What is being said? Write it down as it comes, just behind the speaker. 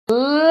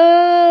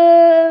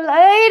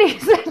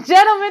and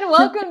gentlemen,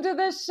 welcome to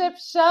the Ship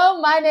Show.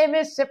 My name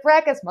is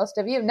Shipwreck, as most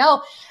of you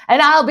know,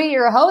 and I'll be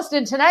your host.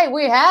 And tonight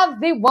we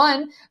have the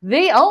one,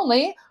 the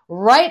only,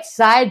 Right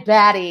Side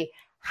Baddie.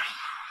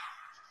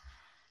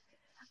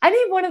 I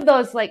need one of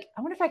those, I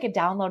wonder if I could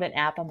download an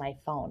app on my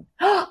phone.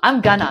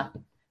 I'm gonna.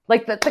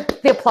 Like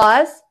the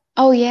applause.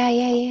 Oh, yeah.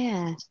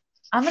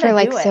 I'm gonna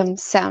for do it. Some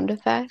sound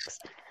effects.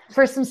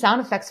 For some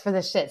sound effects for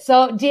this shit.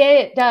 So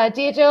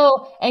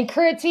Diejo and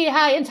Kuriti,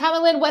 hi, and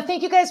Tamalin,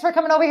 thank you guys for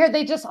coming over here.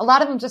 A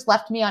lot of them just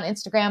left me on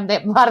Instagram.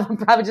 A lot of them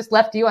probably just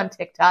left you on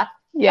TikTok.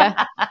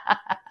 Yeah.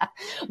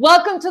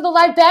 Welcome to the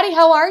live, Baddie.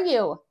 How are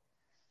you?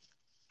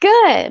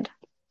 Good.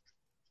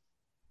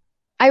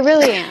 I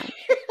really am.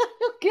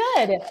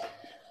 Good.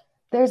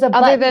 There's a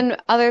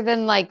other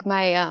than like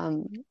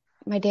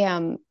my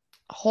damn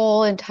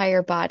whole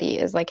entire body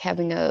is like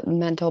having a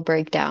mental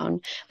breakdown,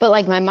 but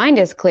like my mind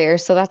is clear,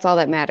 so that's all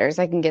that matters.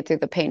 I can get through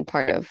the pain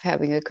part of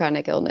having a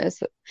chronic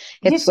illness.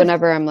 It's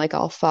whenever I'm like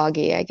all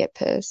foggy, I get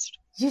pissed.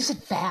 You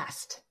should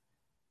fast.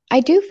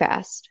 I do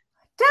fast.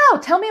 No,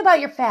 tell me about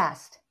your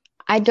fast.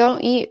 I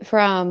don't eat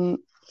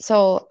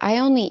so I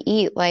only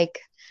eat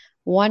like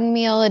one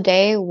meal a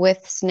day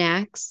with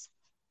snacks,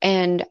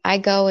 and I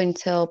go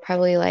until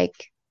probably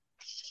like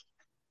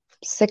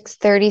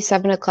 6:30,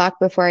 7 o'clock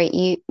before I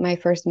eat my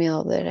first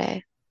meal of the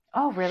day.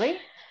 Oh, really?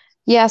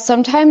 Yeah,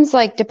 sometimes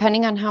like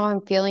depending on how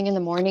I'm feeling in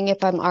the morning,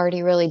 if I'm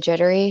already really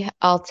jittery,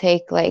 I'll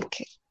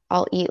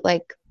eat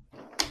like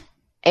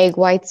egg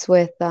whites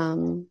with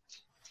my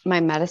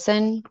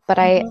medicine, but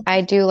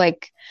I do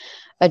like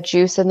a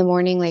juice in the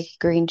morning, like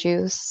green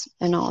juice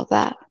and all of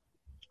that.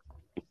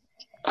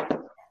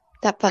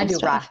 That fun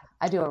stuff.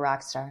 I do a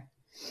rock star.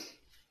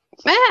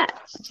 Ah,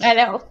 I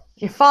know.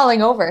 You're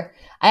falling over.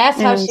 I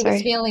asked how she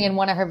was feeling in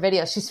one of her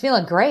videos. She's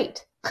feeling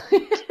great.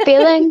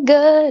 Feeling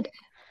good.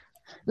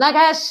 Like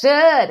I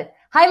should.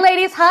 Hi,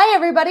 ladies. Hi,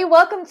 everybody.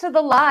 Welcome to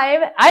the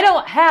live. I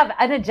don't have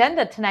an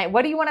agenda tonight.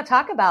 What do you want to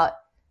talk about?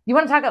 You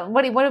want to talk about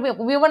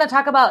we want to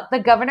talk about the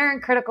governor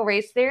and critical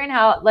race theory and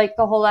how like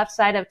the whole left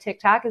side of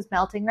TikTok is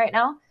melting right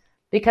now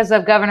because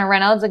of Governor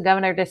Reynolds and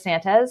Governor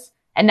DeSantis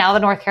and now the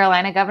North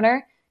Carolina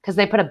governor because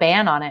they put a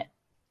ban on it.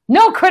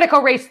 No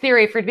critical race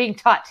theory for being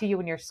taught to you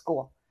in your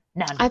school.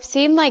 None. I've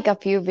seen like a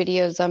few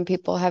videos on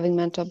people having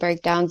mental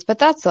breakdowns, but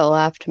that's the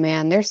left,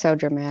 man. They're so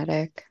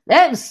dramatic.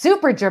 That's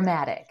super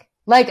dramatic.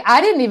 Like, I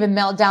didn't even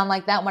melt down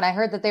like that when I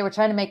heard that they were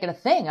trying to make it a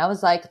thing. I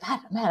was like,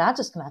 man, I'm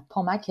just going to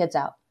pull my kids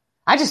out.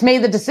 I just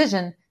made the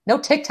decision. No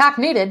TikTok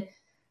needed.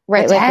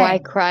 Right. Like, why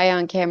cry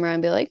on camera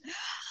and be like,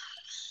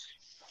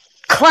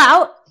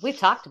 clout? We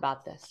talked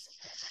about this.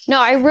 No,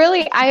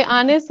 I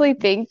honestly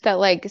think that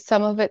like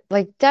some of it,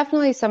 like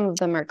definitely some of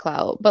them are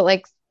clout, but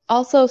like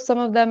also some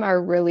of them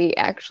are really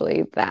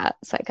actually that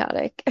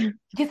psychotic.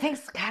 You think,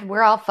 God,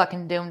 we're all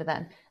fucking doomed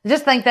then. I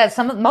just think that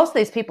most of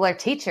these people are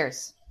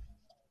teachers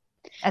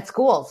at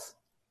schools.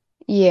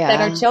 Yeah.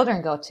 That our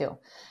children go to.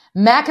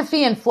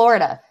 McAfee in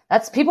Florida.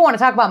 People want to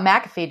talk about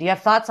McAfee. Do you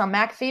have thoughts on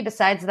McAfee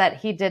besides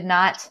that he did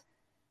not,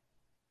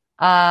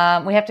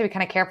 we have to be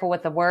kind of careful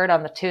with the word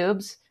on the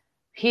tubes.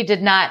 He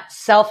did not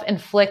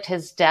self-inflict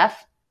his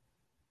death.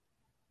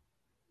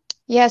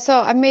 Yeah, so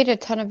I made a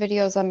ton of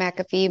videos on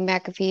McAfee.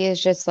 McAfee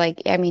is just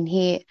like, I mean,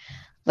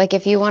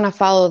 if you want to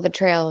follow the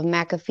trail of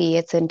McAfee,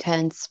 it's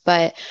intense.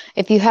 But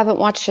if you haven't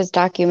watched his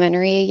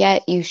documentary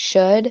yet, you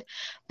should.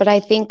 But I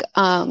think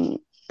the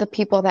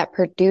people that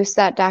produced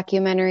that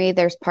documentary,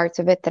 there's parts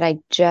of it that I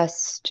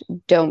just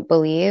don't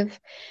believe.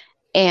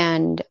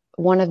 And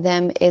one of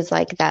them is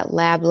like that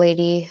lab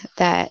lady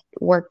that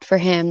worked for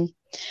him.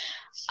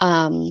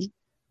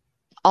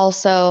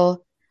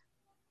 Also,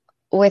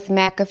 with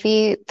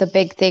McAfee, the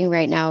big thing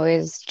right now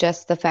is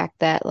just the fact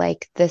that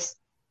like this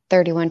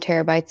 31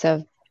 terabytes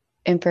of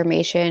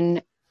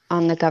information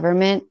on the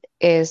government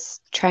is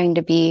trying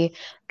to be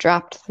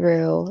dropped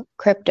through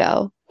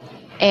crypto.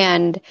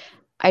 And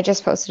I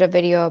just posted a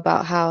video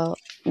about how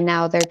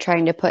now they're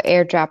trying to put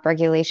airdrop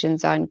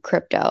regulations on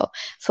crypto.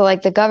 So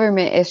like the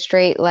government is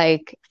straight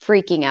like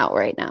freaking out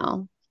right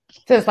now.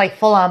 So it's like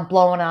full on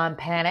blown on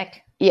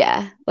panic.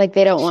 Yeah, like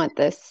they don't want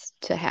this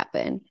to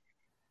happen.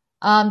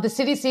 The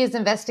CDC is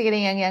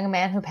investigating a young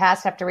man who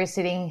passed after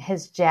receiving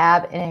his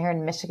jab here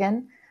in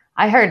Michigan.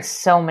 I heard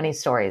so many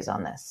stories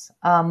on this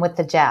with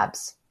the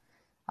jabs.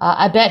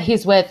 I bet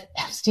he's with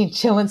Epstein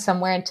chilling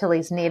somewhere until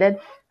he's needed.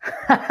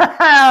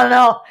 I don't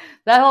know.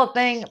 That whole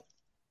thing.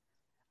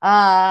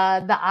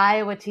 The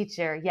Iowa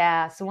teacher.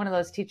 Yeah. So one of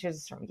those teachers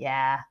is from,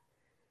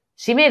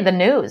 she made the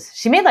news.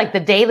 She made like the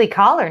Daily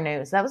Caller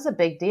news. That was a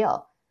big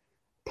deal.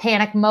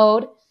 Panic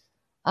mode.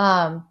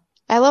 I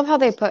love how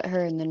they put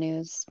her in the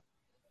news.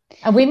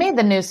 And we made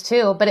the news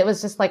too, but it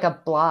was just like a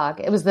blog.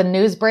 It was the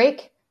news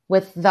break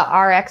with the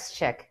RX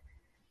chick.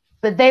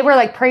 But they were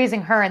like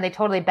praising her and they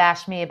totally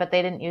bashed me, but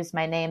they didn't use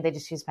my name. They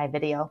just used my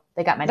video.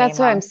 They got my name That's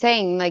what wrong. I'm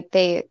saying. Like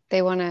they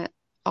want to,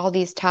 all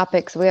these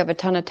topics. We have a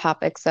ton of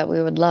topics that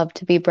we would love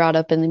to be brought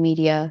up in the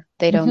media.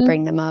 They don't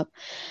bring them up.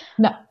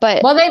 No.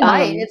 But well, they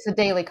might. It's a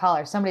Daily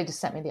Caller. Somebody just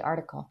sent me the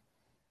article.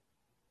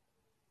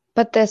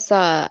 But this,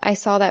 I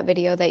saw that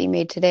video that you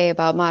made today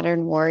about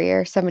Modern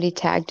Warrior. Somebody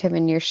tagged him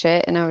in your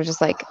shit, and I was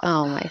just like,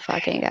 oh my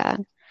fucking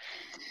God.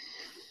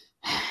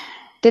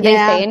 Did they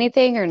Yeah. say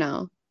anything or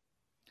no?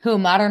 Who,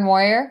 Modern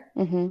Warrior?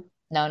 Mm-hmm.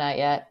 No, not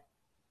yet.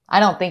 I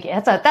don't think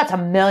that's a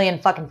million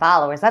fucking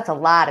followers. That's a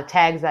lot of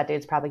tags that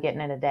dude's probably getting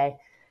in a day.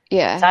 So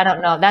Yeah. I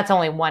don't know. That's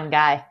only one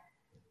guy.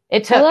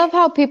 It I took love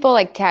how people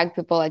like tag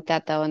people like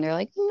that though, and they're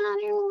like,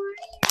 Modern Warrior.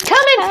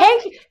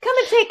 come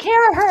and take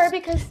care of her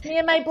because me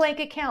and my blank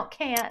account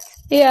can't.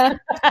 Yeah.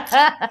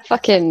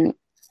 Fucking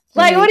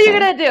Like, what are you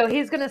retard. gonna do?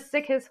 He's gonna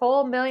stick his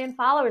whole million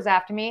followers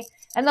after me,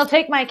 and they'll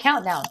take my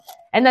account down,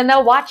 and then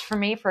they'll watch for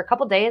me for a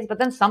couple days. But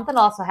then something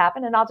will also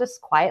happen, and I'll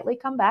just quietly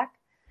come back,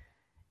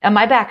 and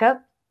my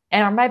backup,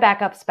 or my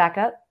backup's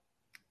backup,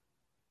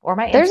 or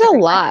my There's a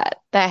Instagram. lot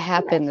that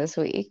happened this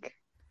week.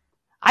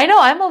 I know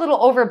I'm a little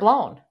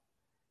overblown.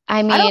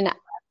 I mean,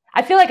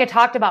 I feel like I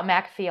talked about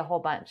McAfee a whole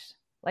bunch.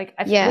 Like,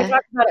 we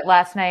talked about it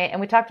last night, and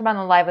we talked about it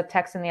on the live with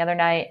Texan the other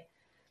night.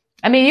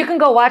 I mean, you can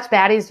go watch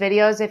Batty's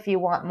videos if you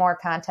want more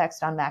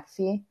context on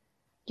McAfee.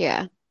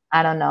 yeah.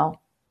 I don't know.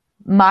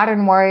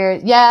 Modern Warrior.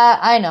 Yeah,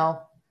 I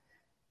know.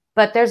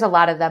 But there's a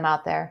lot of them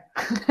out there.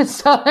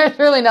 So there's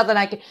really nothing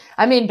I can.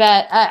 I mean,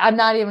 I'm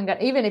not even going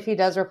to, even if he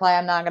does reply,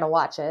 I'm not going to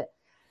watch it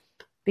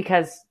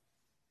because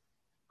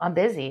I'm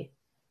busy.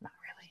 Not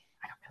really.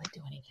 I don't really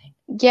do anything.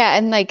 Yeah,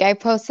 and like I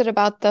posted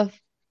about the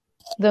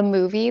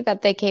movie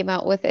that they came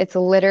out with. It's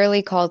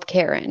literally called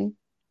Karen.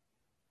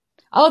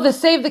 Oh, the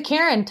Save the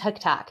Karen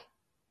TikTok.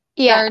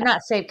 Yeah. Or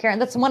not Save Karen.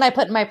 That's the one I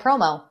put in my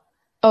promo.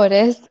 Oh, it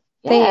is?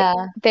 Yeah.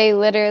 They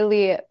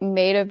literally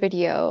made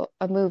a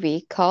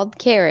movie called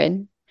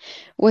Karen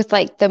with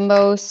like the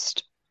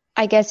most,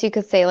 I guess you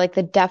could say like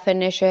the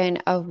definition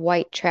of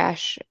white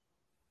trash,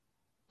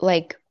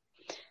 like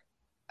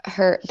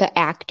the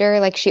actor,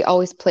 like she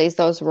always plays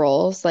those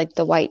roles, like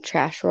the white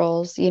trash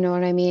roles, you know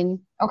what I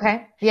mean?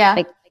 Okay. Yeah.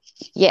 Like,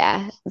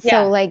 yeah.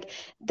 Yeah. So like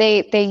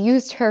they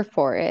used her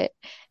for it,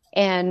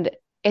 and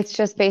it's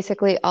just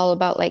basically all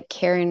about like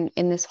Karen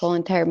in this whole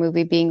entire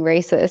movie being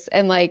racist,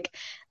 and like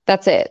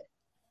that's it.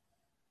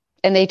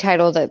 And they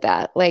titled it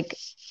that. Like,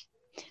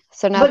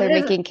 so now they're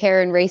making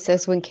Karen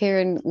racist when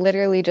Karen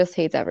literally just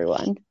hates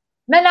everyone.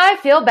 Man, I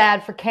feel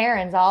bad for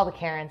Karens, all the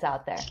Karens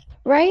out there.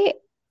 Right?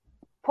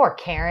 Poor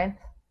Karen.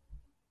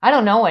 I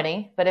don't know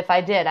any, but if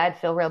I did, I'd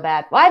feel real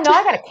bad. Well, I know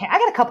I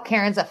got a couple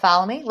Karens that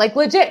follow me, like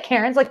legit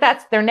Karens, like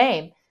that's their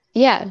name.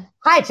 Yeah.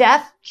 Hi,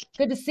 Jeff.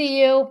 Good to see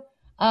you.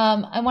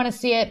 I want to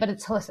see it, but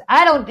it's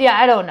I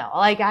don't know.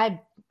 Like I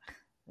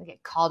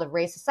get called a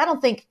racist. I don't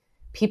think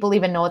people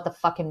even know what the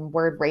fucking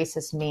word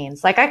racist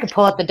means. Like I could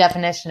pull up the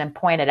definition and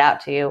point it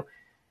out to you,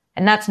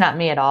 and that's not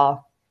me at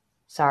all.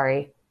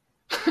 Sorry.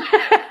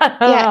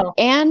 Yeah.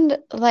 And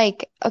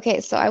like,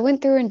 okay, so I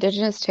went through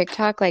Indigenous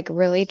TikTok, like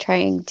really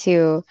trying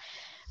to,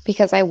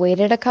 because I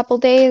waited a couple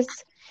days.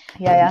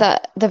 Yeah.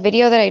 The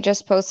video that I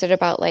just posted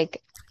about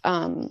like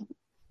them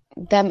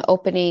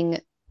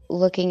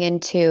looking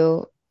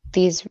into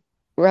these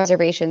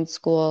reservation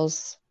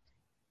schools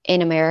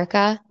in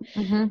America.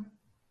 Mm-hmm.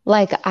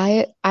 Like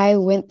I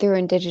went through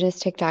Indigenous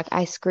TikTok.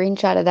 I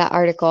screenshotted that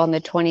article on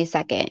the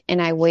 22nd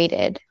and I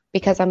waited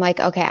because I'm like,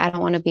 okay, I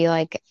don't want to be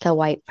like the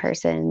white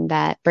person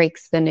that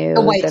breaks the news.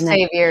 The white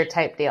savior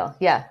type deal.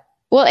 Yeah.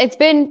 Well, it's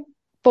been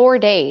 4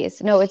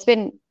 days. No, it's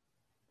been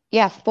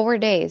 4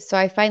 days. So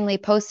I finally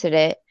posted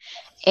it,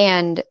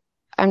 and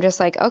I'm just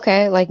like,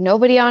 okay, like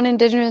nobody on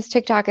Indigenous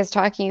TikTok is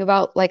talking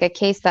about like a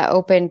case that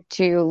opened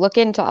to look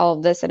into all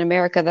of this in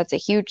America. That's a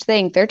huge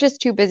thing. They're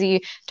just too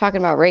busy talking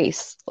about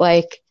race.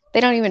 Like they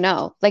don't even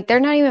know. Like they're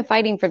not even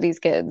fighting for these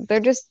kids. They're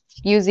just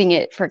using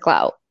it for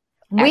clout.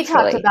 We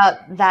talked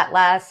about that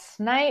last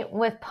night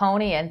with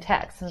Pony and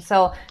Tex. And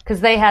so,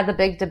 because they had the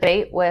big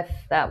debate with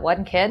that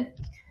one kid,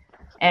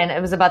 and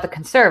it was about the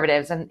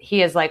conservatives, and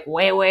he is like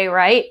way, way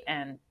right.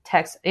 And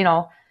Tex,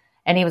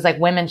 and he was like,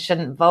 women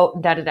shouldn't vote,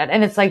 and da-da-da.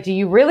 And it's like, do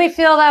you really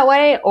feel that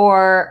way?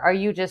 Or are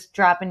you just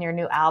dropping your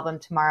new album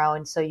tomorrow,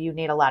 and so you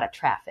need a lot of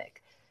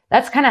traffic?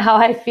 That's kind of how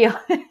I feel.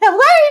 What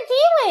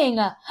are you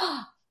doing?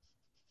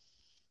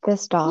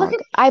 This dog.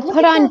 I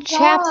put on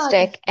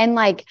chapstick and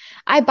like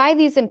I buy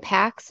these in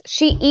packs.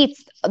 She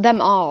eats them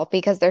all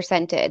because they're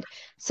scented.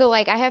 So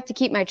like I have to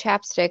keep my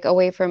chapstick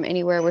away from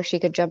anywhere where she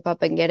could jump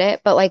up and get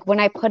it. But like when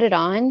I put it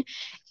on,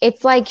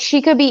 it's like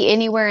she could be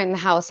anywhere in the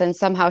house and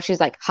somehow she's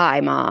like, "Hi,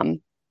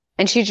 mom."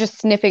 And she's just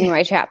sniffing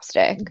my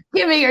chapstick.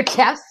 Give me your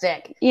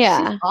chapstick.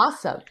 Yeah. She's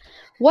awesome.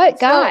 What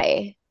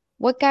guy?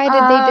 What guy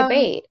did they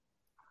debate?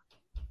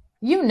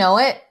 You know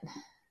it.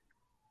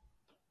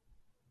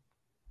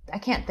 I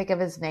can't think of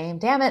his name.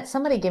 Damn it.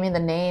 Somebody give me the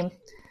name.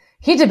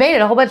 He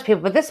debated a whole bunch of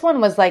people, but this one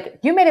was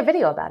like, you made a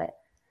video about it.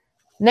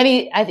 And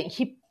then I think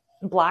he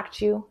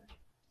blocked you.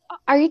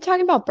 Are you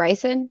talking about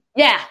Bryson?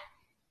 Yeah.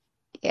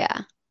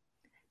 Yeah.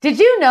 Did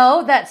you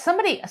know that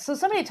somebody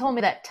told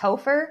me that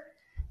Topher,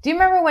 do you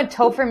remember when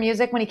Topher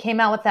Music, when he came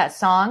out with that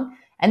song,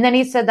 and then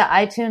he said that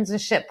iTunes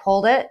and shit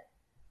pulled it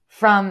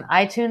from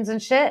iTunes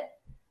and shit?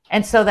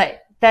 And so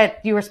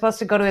that you were supposed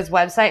to go to his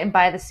website and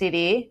buy the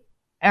CD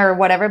or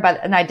whatever,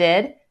 and I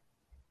did.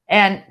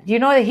 And do you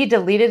know that he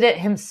deleted it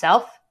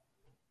himself?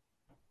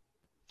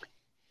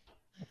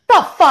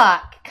 The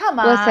fuck? Come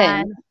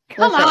on.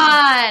 Come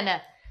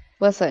on.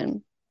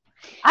 Listen.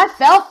 I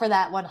fell for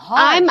that one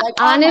hard. I'm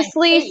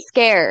honestly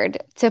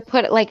scared to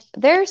put, like,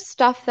 there's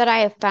stuff that I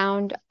have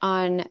found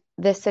on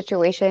this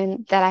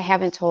situation that I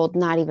haven't told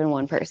not even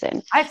one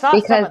person. I saw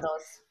some of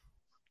those.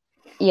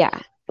 Yeah.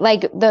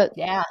 Like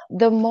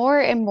the more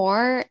and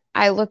more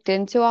I looked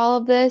into all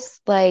of this,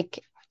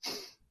 like,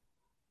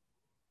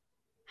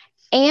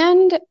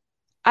 and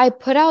I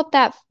put out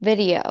that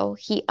video,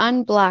 he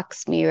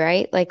unblocks me,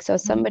 right? Like, so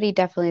somebody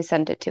definitely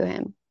sent it to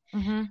him.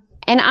 Mm-hmm.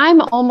 And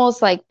I'm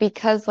almost like,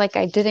 because like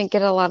I didn't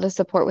get a lot of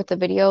support with the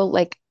video,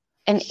 like,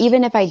 and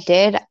even if I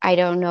did, I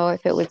don't know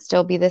if it would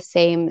still be the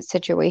same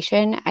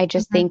situation. I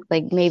just think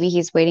like maybe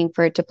he's waiting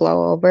for it to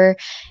blow over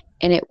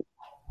and it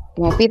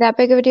won't be that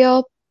big of a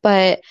deal.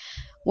 But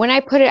when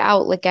I put it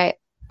out, like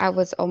I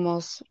was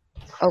almost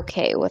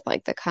okay with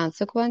like the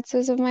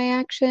consequences of my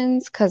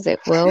actions, because it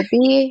will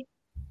be.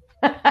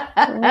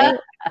 Right?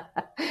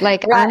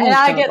 Like, right. And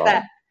I get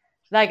that.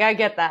 Like, I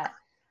get that.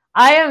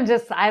 I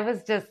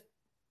was just.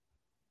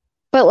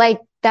 But like,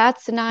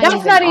 that's not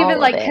even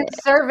like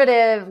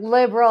conservative,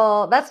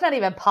 liberal. That's not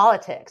even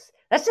politics.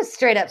 That's just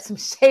straight up some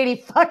shady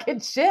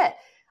fucking shit.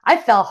 I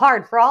fell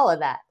hard for all of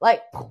that.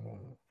 Like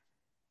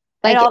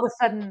and all of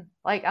a sudden,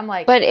 like, I'm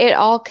like. But it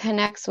all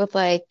connects with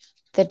like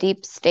the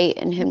deep state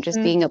and him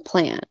just being a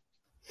plant.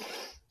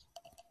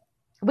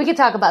 We could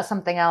talk about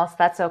something else.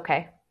 That's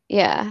okay.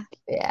 Yeah.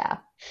 Yeah.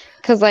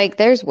 Because like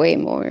there's way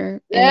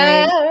more.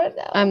 And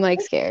I'm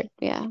like scared.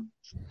 Yeah.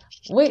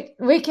 We'll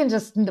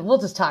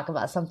just talk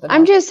about something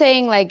I'm else. Just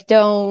saying, like,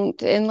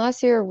 don't,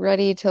 unless you're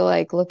ready to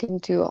like look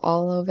into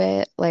all of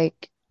it,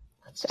 like,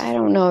 I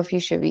don't know if you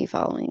should be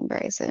following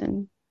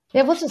Bryson.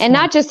 Yeah, we'll just and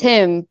not just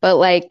him, but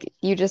like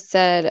you just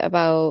said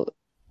about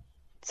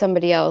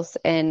somebody else,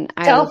 and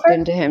I looked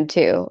into him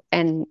too,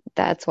 and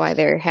that's why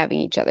they're having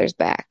each other's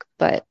back.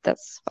 But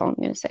that's all I'm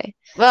gonna say.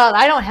 Well,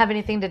 I don't have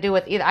anything to do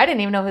with either. I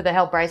didn't even know who the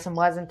hell Bryson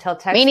was until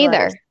Texas. Me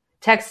neither.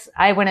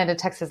 I went into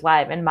Texas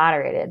Live and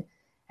moderated.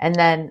 And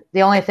then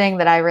the only thing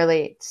that I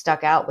really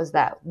stuck out was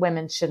that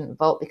women shouldn't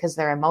vote because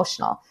they're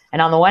emotional.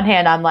 And on the one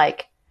hand, I'm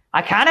like,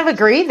 I kind of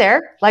agree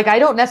there. Like, I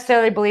don't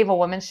necessarily believe a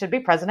woman should be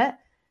president.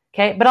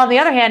 Okay. But on the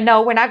other hand,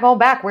 no, we're not going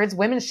backwards.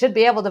 Women should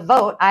be able to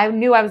vote. I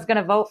knew I was going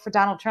to vote for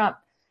Donald Trump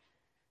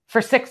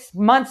for 6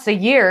 months, a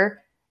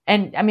year.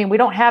 And I mean, we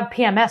don't have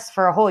PMS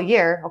for a whole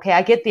year. Okay.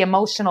 I get the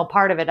emotional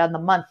part of it on the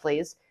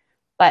monthlies,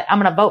 but I'm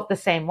going to vote the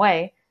same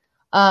way.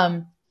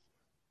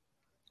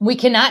 We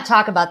cannot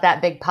talk about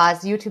that big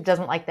pause. YouTube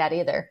doesn't like that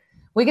either.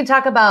 We can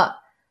talk about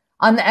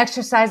on the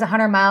exercise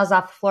 100 miles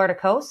off the Florida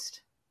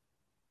coast.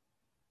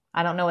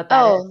 I don't know what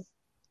that is.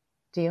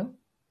 Do you?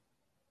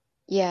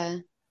 Yeah.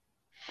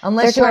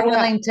 Unless you're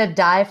willing to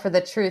die for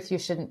the truth, you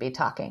shouldn't be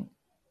talking.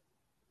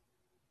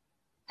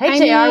 Hey,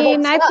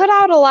 JR. I put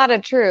out a lot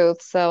of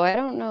truth, so I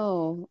don't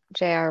know,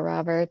 JR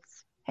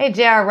Roberts. Hey,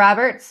 JR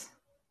Roberts.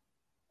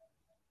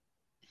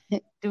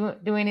 Do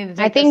we need to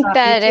take I think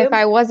that YouTube? If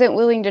I wasn't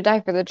willing to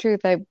die for the truth,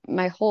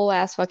 my whole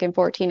ass fucking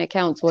 14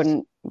 accounts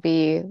wouldn't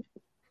be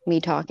me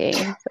talking.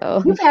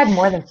 So you've had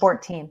more than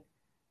 14.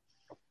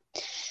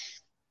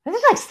 I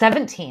think like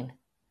 17.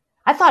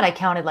 I thought I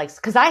counted like,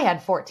 because I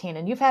had 14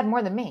 and you've had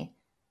more than me.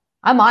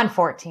 I'm on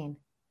 14,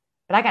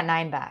 but I got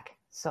 9 back.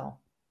 So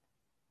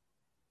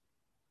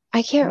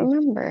I can't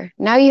remember.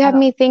 Now you have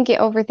me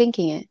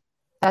overthinking it.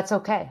 That's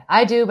okay.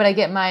 I do, but I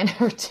get mine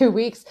for 2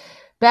 weeks.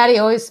 Batty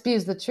always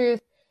spews the truth.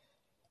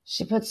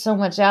 She puts so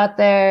much out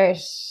there.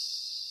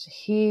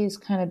 He's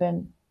kind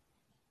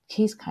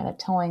of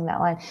towing that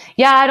line.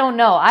 Yeah, I don't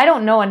know. I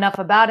don't know enough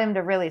about him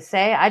to really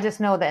say. I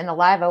just know that in the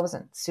live, I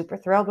wasn't super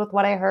thrilled with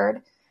what I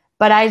heard.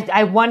 But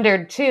I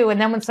wondered too.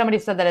 And then when somebody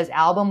said that his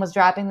album was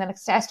dropping the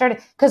next day, I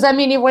started, because I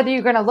mean, whether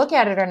you're going to look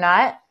at it or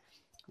not,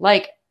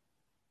 like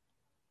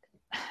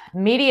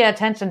media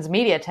attention's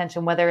media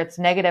attention, whether it's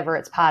negative or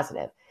it's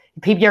positive.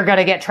 You're going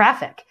to get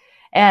traffic.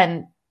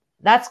 And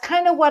that's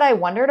kind of what I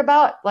wondered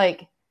about.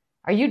 Like,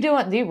 do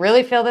you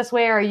really feel this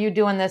way, or are you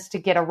doing this to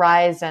get a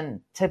rise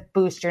and to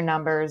boost your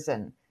numbers?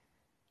 And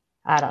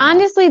I don't know.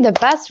 Honestly, the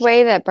best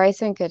way that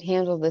Bryson could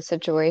handle the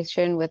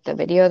situation with the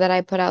video that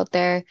I put out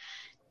there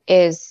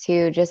is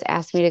to just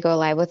ask me to go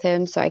live with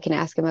him so I can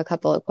ask him a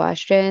couple of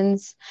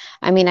questions.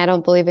 I mean, I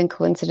don't believe in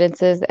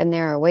coincidences, and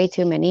there are way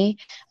too many,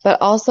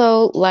 but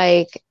also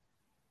like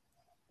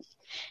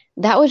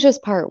that was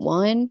just part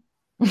 1.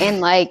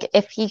 And like,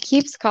 if he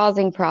keeps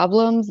causing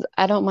problems,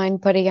 I don't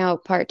mind putting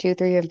out part 2,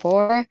 3, and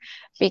 4,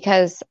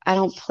 because I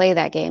don't play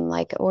that game.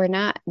 Like,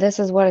 this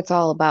is what it's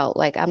all about.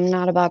 Like, I'm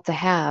not about to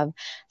have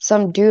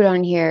some dude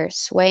on here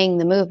swaying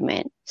the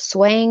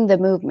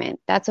movement.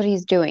 That's what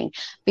he's doing.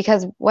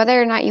 Because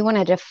whether or not you want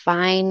to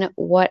define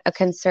what a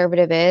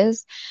conservative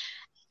is,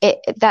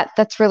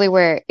 that's really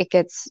where it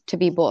gets to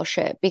be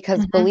bullshit,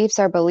 because beliefs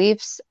are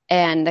beliefs,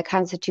 and the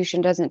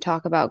Constitution doesn't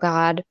talk about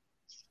God.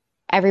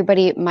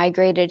 Everybody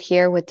migrated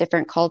here with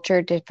different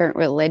culture, different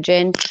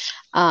religion.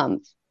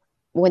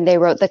 when they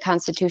wrote the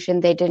Constitution,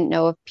 they didn't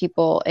know if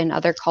people in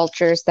other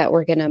cultures that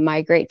were going to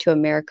migrate to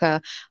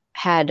America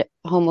had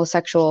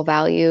homosexual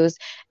values.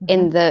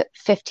 In the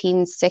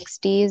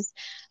 1560s,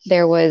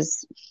 there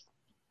was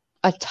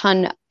a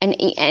ton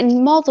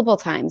and multiple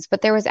times,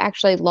 but there was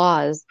actually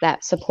laws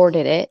that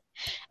supported it.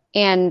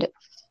 And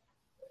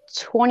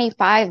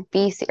 25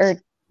 BC,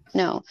 or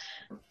no,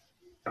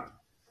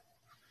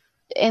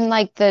 in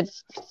like in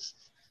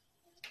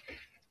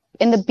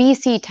the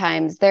BC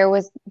times, there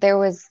was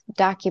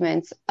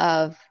documents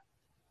of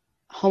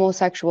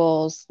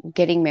homosexuals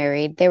getting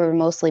married. They were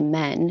mostly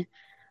men,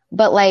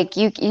 but like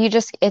you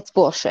just, it's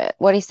bullshit.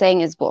 What he's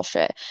saying is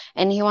bullshit,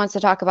 and he wants to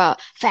talk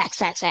about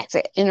facts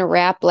in a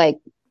rap. Like,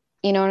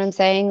 you know what I'm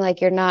saying? Like,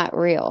 you're not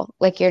real.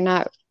 Like, you're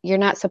not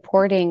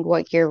supporting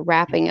what you're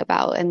rapping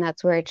about, and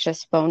that's where it's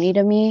just phony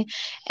to me.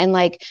 And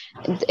like,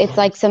 it's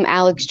like some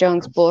Alex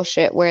Jones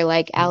bullshit where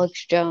like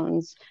Alex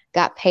Jones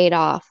got paid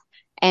off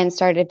and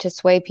started to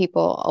sway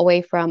people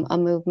away from a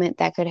movement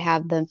that could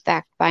have them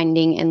fact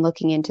finding and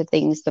looking into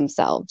things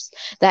themselves.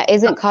 That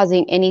isn't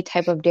causing any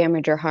type of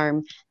damage or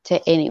harm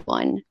to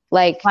anyone.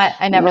 Like,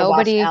 I never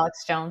watched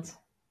Alex Jones.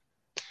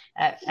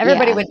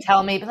 Everybody would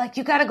tell me, like,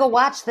 you got to go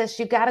watch this.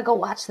 You got to go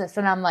watch this.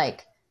 And I'm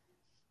like,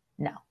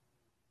 no,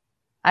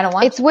 I don't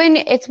want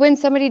It's when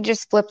somebody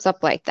just flips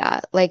up like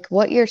that. Like,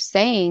 what you're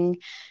saying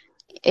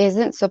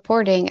isn't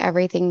supporting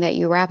everything that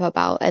you rap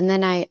about. And then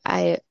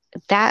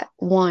that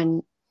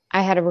one,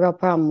 I had a real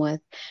problem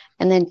with.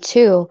 And then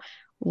two,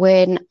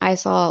 when I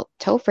saw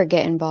Topher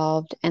get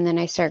involved, and then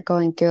I start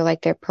going through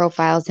like their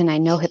profiles, and I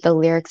know the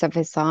lyrics of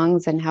his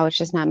songs and how it's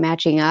just not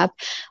matching up.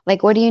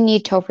 Like, what do you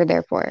need Topher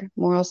there for?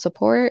 Moral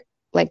support?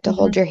 Like, to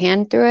hold your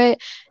hand through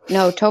it?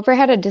 No, Topher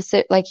had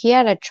he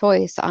had a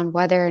choice on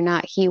whether or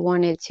not he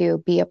wanted to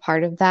be a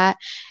part of that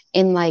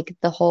in like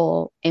the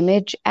whole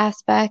image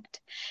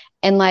aspect.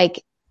 And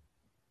like,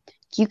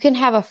 you can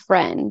have a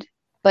friend,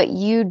 but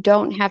you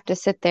don't have to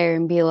sit there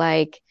and be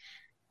like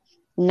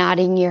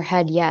nodding your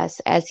head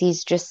yes as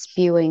he's just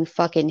spewing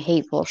fucking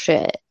hateful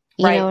shit.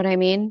 You know what I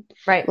mean?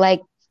 Right. Like,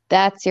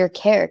 that's your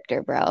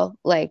character, bro.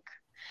 Like,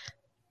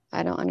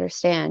 I don't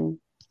understand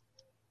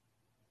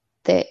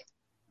that.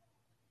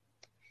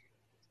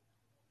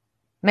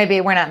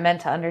 Maybe we're not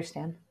meant to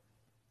understand.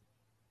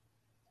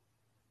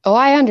 Oh,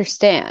 I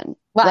understand.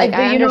 Well, like,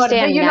 I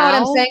understand you know what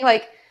I'm saying?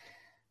 Like,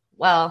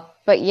 well,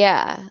 but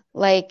yeah,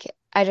 like,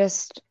 I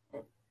just,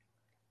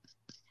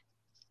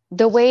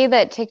 the way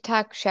that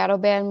TikTok shadow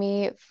banned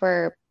me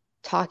for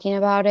talking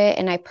about it,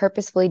 and I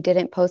purposefully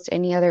didn't post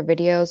any other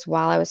videos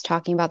while I was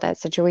talking about that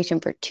situation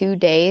for 2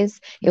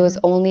 days. It was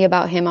only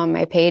about him on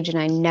my page, and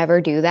I never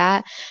do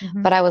that.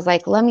 But I was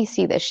like, let me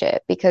see this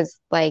shit, because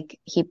like,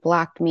 he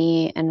blocked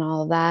me and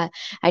all of that.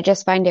 I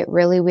just find it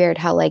really weird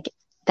how like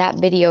that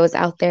video is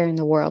out there in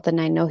the world,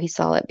 and I know he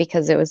saw it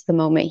because it was the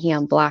moment he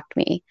unblocked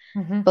me.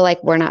 But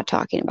like, we're not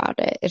talking about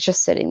it. It's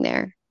just sitting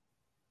there.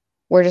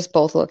 We're just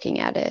both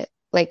looking at it.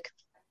 Like,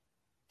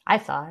 I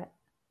saw it.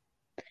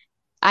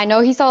 I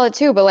know he saw it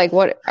too, but like,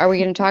 what are we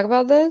going to talk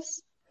about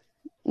this?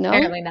 No,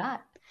 apparently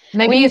not.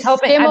 Maybe he's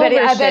hoping. I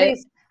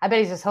bet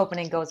he's just hoping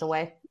it goes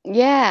away.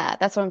 Yeah,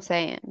 that's what I'm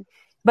saying.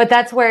 But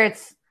that's where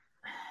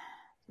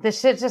this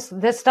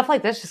stuff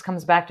like this just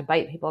comes back to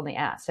bite people in the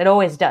ass. It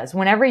always does.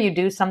 Whenever you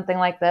do something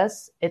like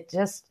this,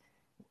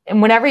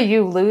 and whenever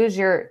you lose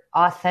your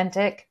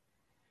authentic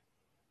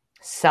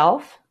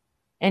self,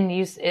 and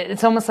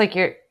it's almost like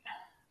you're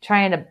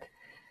trying to,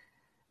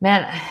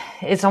 man,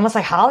 it's almost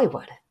like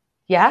Hollywood.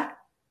 Yeah.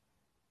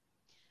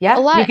 Yeah.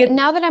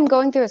 Now that I'm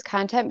going through his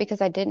content,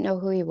 because I didn't know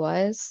who he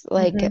was,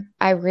 like,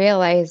 I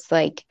realized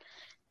like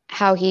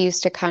how he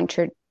used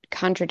to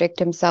contradict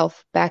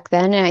himself back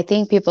then. And I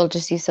think people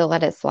just used to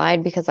let it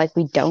slide because like,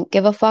 we don't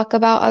give a fuck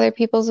about other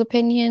people's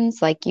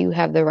opinions. Like, you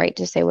have the right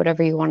to say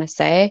whatever you want to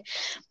say.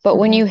 But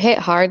when you hit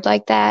hard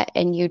like that,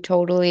 and you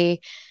totally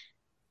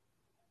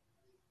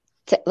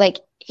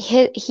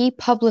he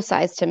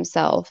publicized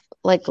himself,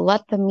 like,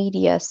 let the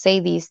media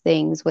say these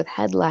things with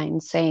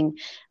headlines saying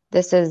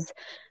this is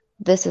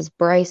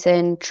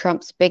Bryson,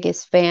 Trump's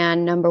biggest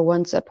fan,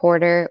 #1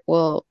 supporter.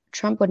 Well,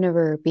 Trump would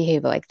never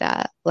behave like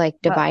that, like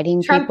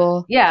dividing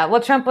people. Yeah,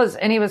 well, Trump was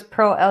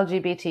pro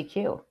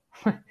LGBTQ.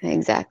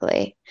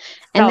 Exactly.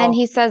 And then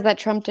he says that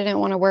Trump didn't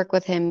want to work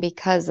with him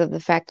because of the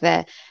fact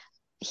that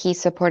he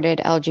supported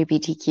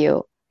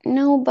LGBTQ.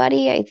 No,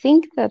 buddy, I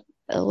think that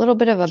a little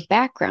bit of a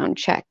background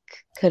check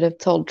could have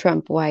told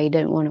Trump why he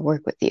didn't want to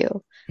work with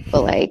you.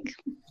 But like,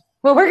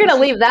 well, we're going to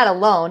leave that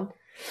alone.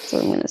 That's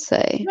what I'm going to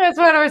say. That's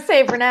what I'm going to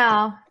say for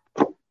now.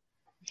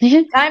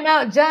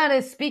 Timeout John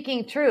is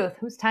speaking truth.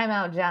 Who's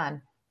Timeout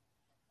John?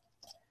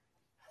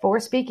 For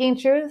speaking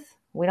truth?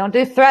 We don't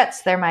do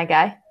threats there, my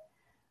guy.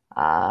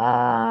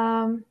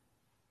 Call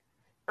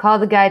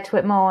the guy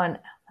Twitmo, and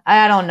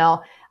I don't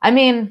know. I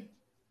mean,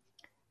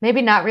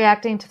 maybe not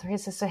reacting to the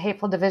racist or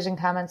hateful division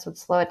comments would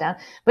slow it down.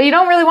 But you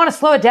don't really want to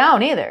slow it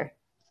down either.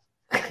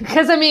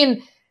 Because, I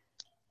mean,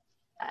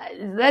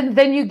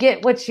 then you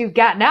get what you've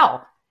got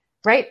now.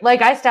 Right?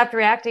 Like, I stopped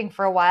reacting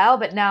for a while,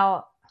 but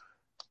now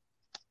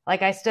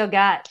Like, I still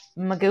got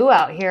Magoo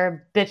out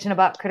here bitching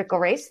about critical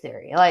race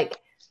theory. Like,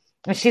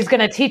 she's going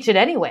to teach it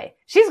anyway.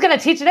 She's going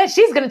to teach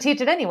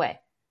it anyway.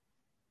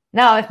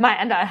 Now,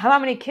 how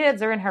many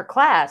kids are in her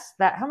class,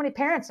 how many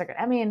parents are going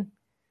to, I mean,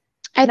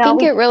 I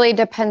think it really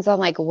depends on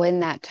like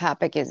when that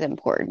topic is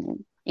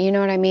important. You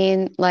know what I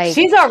mean? Like,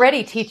 she's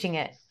already teaching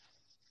it.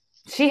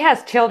 She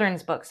has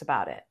children's books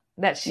about it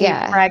that she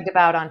bragged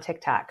about on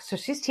TikTok. So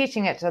she's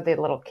teaching it to the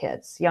little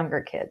kids,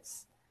 younger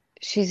kids.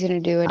 She's going to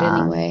do it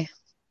anyway.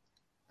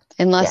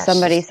 Unless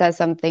somebody says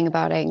something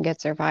about it and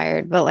gets her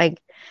fired. But like,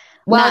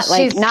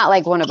 not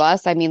like one of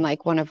us. I mean,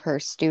 like one of her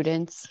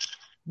students.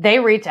 I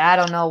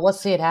don't know. We'll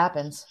see. It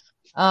happens.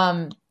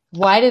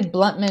 Why did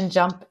Bluntman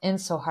jump in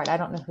so hard? I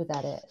don't know who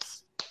that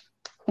is.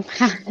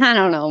 I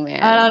don't know,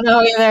 man. I don't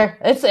know either.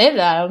 I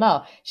don't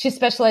know. She's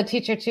special ed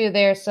teacher too.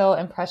 They're so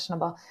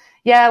impressionable.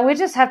 Yeah, we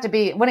just have to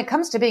be, when it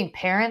comes to being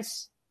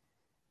parents,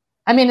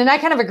 I mean, and I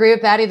kind of agree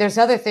with Patty. There's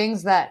other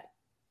things that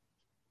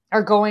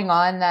are going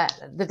on that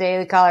the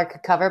Daily Caller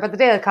could cover, but the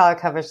Daily Caller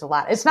covers a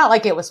lot. It's not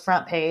like it was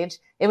front page.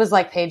 It was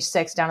like page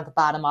 6 down at the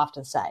bottom off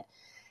to the side.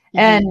 Mm-hmm.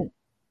 And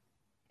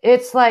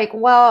it's like,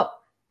 well,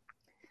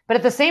 but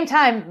at the same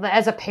time,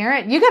 as a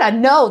parent, you got to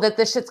know that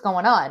this shit's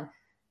going on.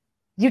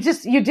 You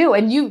do.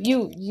 And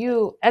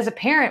you, as a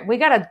parent, we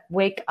got to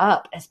wake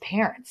up as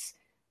parents.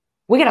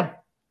 We got to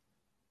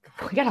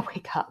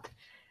wake up.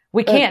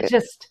 We can't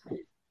just.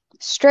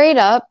 Straight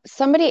up,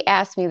 somebody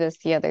asked me this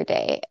the other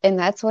day, and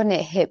that's when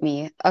it hit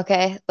me.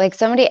 Okay. Like,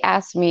 somebody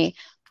asked me,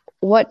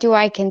 what do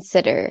I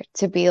consider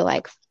to be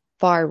like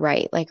far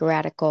right, like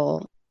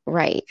radical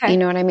right? Okay. You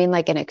know what I mean?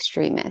 Like an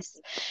extremist.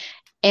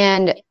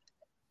 And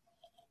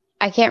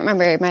I can't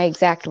remember my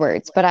exact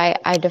words, but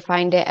I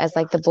defined it as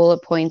like the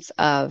bullet points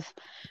of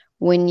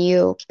when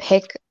you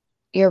pick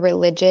your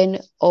religion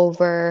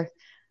over,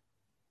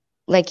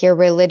 like your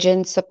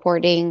religion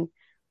supporting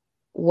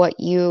what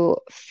you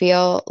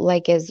feel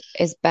like is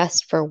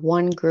best for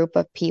one group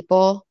of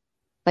people,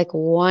 like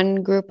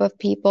one group of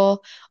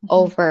people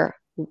over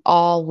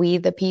all we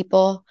the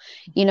people,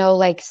 you know,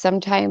 like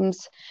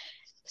sometimes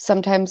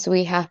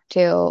we have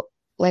to,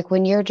 like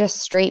when you're just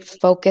straight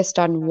focused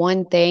on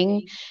one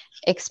thing,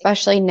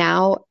 especially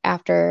now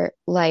after,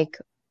 like,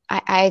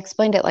 I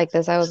explained it like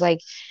this. I was like,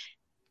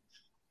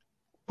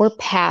 we're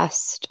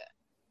past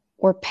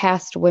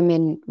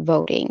women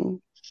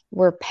voting.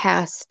 We're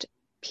past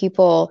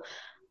people,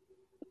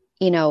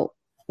 you know,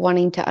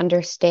 wanting to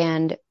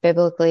understand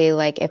biblically,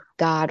 like if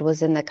God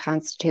was in the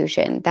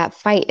Constitution. That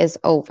fight is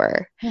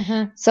over.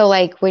 Mm-hmm. So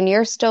like when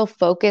you're still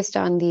focused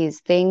on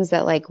these things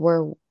that like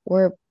we've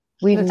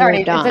moved on.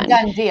 It's a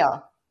done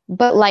deal.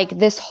 But like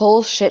this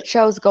whole shit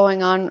show's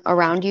going on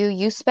around you.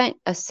 You spent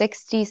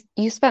 60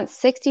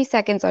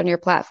 seconds on your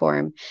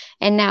platform,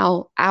 and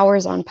now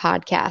hours on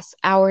podcasts,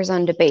 hours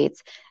on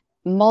debates,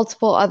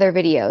 multiple other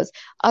videos,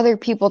 other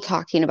people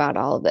talking about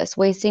all of this,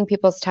 wasting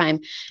people's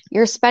time.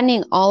 You're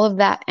spending all of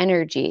that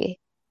energy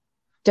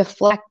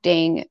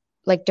deflecting,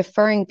 like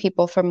deferring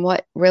people from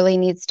what really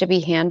needs to be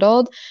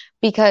handled,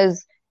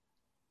 because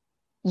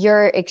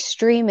your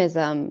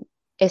extremism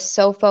is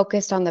so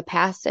focused on the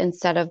past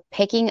instead of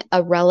picking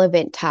a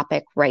relevant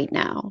topic right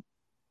now.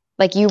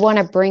 Like you want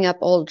to bring up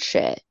old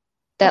shit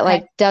that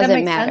like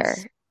doesn't matter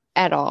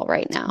at all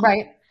right now.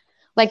 Right.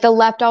 Like the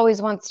left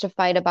always wants to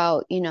fight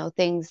about, you know,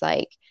 things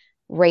like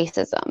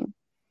racism.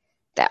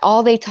 That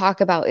all they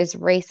talk about is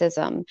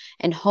racism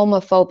and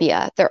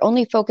homophobia. They're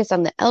only focused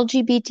on the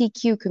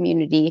LGBTQ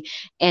community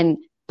and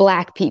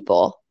Black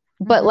people.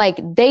 But like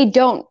they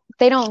don't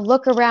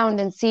look around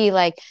and see,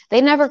 like,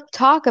 they never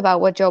talk about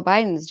what Joe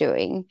Biden's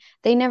doing.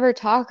 They never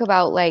talk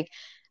about, like,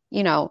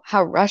 you know,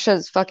 how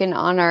Russia's fucking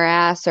on our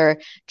ass or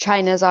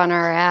China's on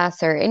our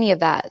ass or any of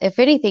that. If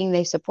anything,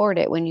 they support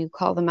it when you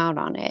call them out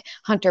on it.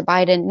 Hunter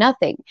Biden,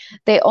 nothing.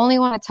 They only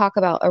want to talk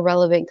about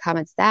irrelevant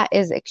comments. That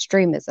is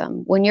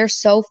extremism. When you're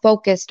so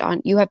focused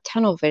on, you have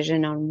tunnel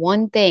vision on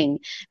one thing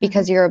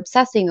because you're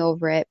obsessing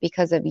over it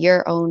because of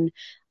your own,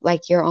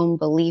 like your own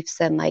beliefs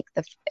and like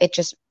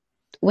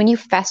when you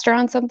fester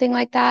on something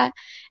like that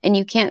and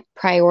you can't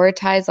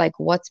prioritize like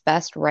what's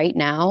best right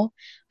now,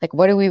 like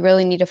what do we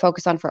really need to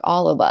focus on for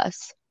all of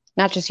us,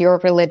 not just your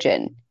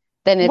religion,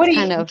 then it's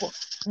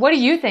what do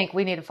you think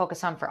we need to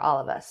focus on for all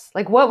of us?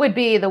 Like what would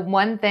be the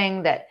one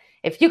thing that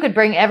if you could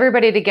bring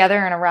everybody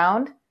together and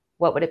around,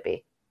 what would it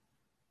be?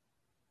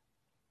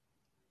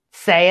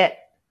 Say it.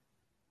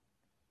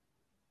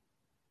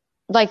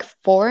 Like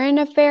foreign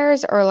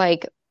affairs or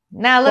like,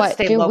 now let's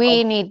stay local.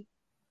 We need?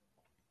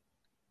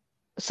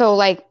 So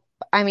like,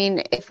 I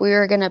mean, if we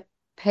were going to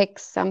pick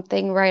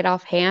something right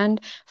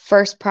offhand,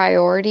 first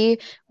priority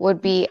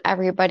would be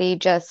everybody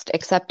just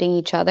accepting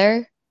each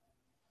other.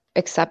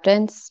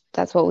 Acceptance.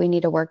 That's what we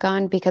need to work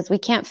on because we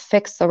can't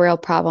fix the real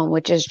problem,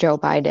 which is Joe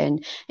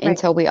Biden,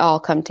 until we all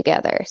come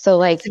together. So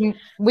like,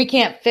 we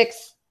can't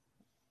fix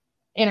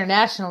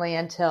internationally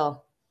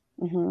until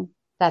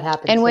that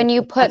happens. And when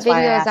you put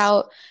videos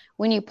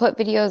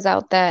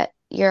out that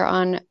you're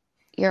on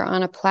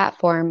a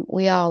platform,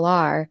 we all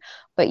are,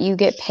 but you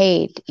get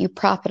paid, you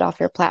profit off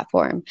your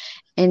platform.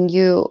 and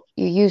you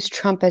use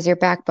Trump as your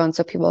backbone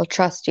so people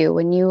trust you,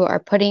 when you are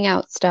putting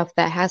out stuff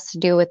that has to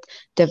do with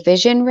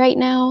division right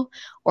now,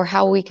 or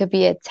how we could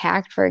be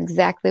attacked for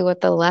exactly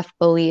what the left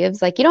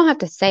believes, like you don't have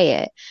to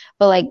say it,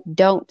 but like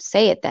don't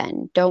say it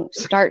then. Don't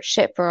start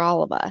shit for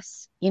all of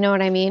us. You know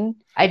what I mean?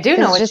 I do Because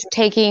know it's what just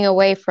taking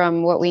away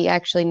from what we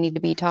actually need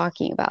to be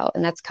talking about,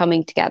 and that's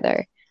coming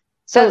together.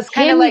 So that's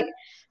kind of like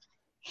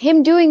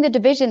him doing the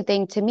division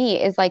thing to me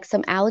is like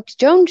some Alex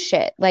Jones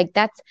shit. Like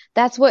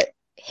that's what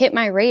hit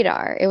my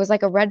radar. It was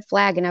like a red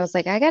flag, and I was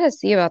like, I gotta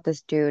see about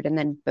this dude. And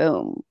then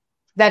boom.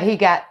 that he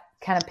got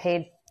kind of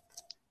paid.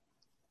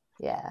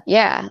 Yeah.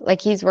 Yeah,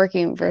 like he's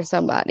working for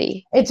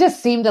somebody. It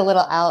just seemed a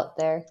little out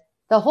there.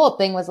 The whole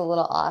thing was a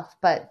little off,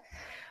 but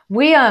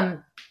we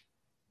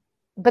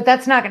but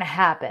that's not going to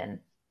happen.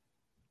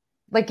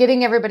 Like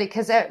getting everybody,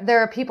 because there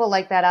are people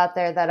like that out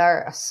there that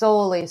are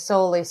solely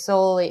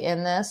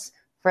in this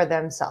for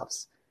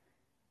themselves.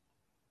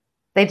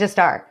 They just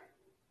are.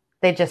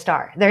 They just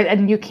are.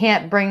 And you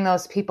can't bring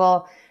those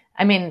people.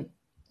 I mean,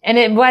 and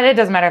it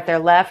doesn't matter if they're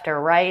left or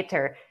right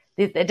or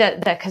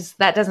because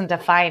that doesn't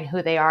define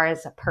who they are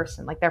as a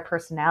person, like their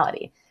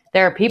personality.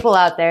 There are people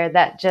out there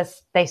that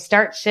just, they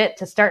start shit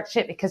to start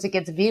shit because it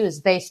gets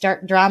views. They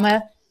start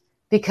drama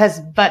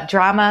but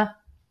drama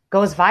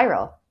goes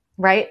viral,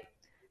 right?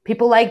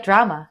 People like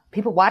drama.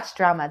 People watch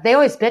drama. They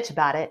always bitch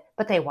about it,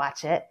 but they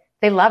watch it.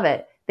 They love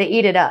it. They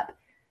eat it up.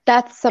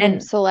 That's some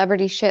And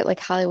celebrity shit, like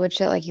Hollywood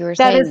shit, like you were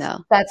saying, though.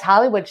 That's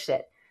Hollywood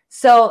shit.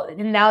 So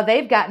now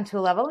they've gotten to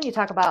a level, you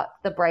talk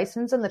about the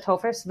Brysons and the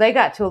Tophers, so they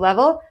got to a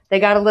level, they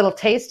got a little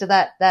taste of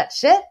that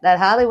shit, that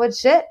Hollywood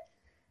shit.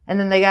 And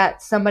then they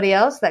got somebody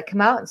else that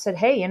come out and said,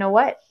 hey, you know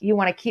what? You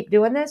want to keep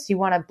doing this? You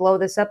want to blow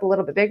this up a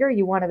little bit bigger?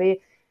 You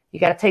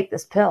got to take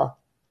this pill.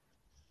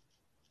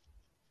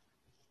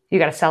 You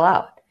got to sell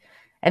out.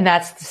 And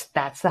that's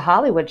the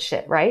Hollywood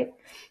shit, right?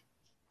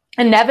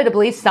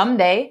 Inevitably,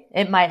 someday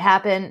it might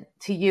happen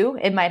to you.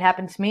 It might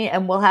happen to me,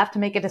 and we'll have to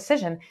make a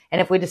decision.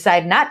 And if we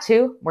decide not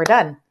to, we're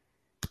done.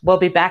 We'll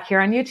be back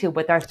here on YouTube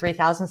with our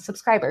 3,000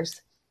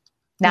 subscribers.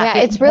 Yeah,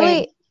 it's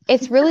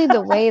really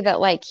the way that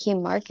like he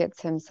markets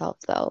himself,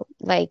 though.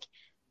 Like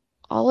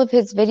all of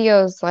his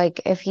videos,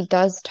 like if he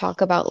does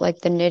talk about like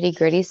the nitty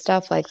gritty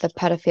stuff, like the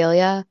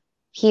pedophilia,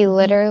 he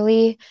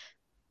literally,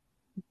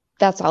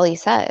 that's all he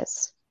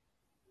says.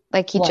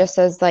 Like he just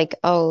says like,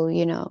 oh,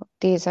 you know,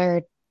 these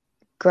are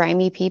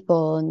grimy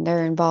people and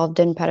they're involved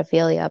in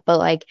pedophilia. But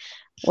like,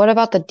 what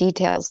about the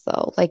details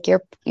though? Like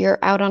you're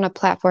out on a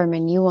platform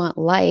and you want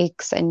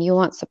likes and you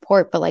want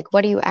support, but like,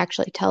 what are you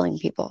actually telling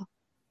people?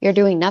 You're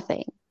doing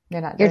nothing.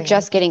 You're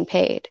just getting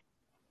paid.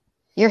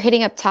 You're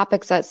hitting up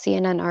topics that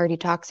CNN already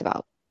talks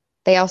about.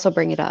 They also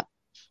bring it up.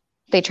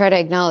 They try to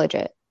acknowledge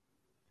it.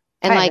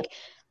 And like,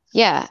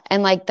 yeah.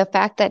 And like the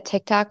fact that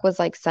TikTok was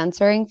like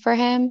censoring for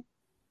him.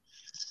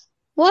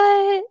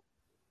 What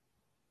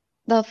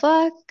the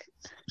fuck?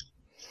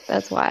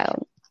 That's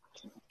wild.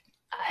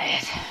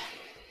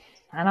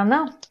 I don't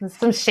know. It's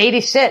some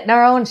shady shit in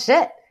our own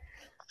shit.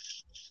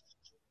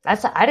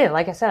 Like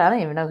I said, I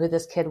don't even know who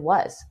this kid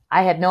was.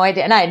 I had no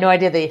idea. And I had no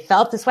idea that he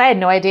felt this way. I had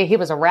no idea he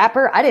was a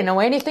rapper. I didn't know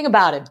anything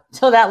about him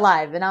till that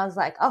live. And I was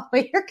like, oh,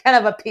 you're kind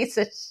of a piece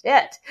of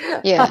shit.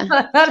 Yeah.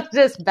 I'll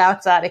just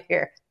bounce out of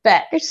here.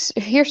 Bet.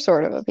 You're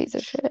sort of a piece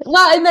of shit.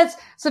 Well, and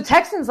so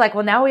Texan's like,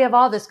 well, now we have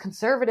all this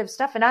conservative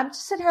stuff. And I'm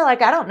just sitting here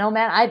like, I don't know,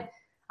 man.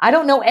 I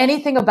don't know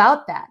anything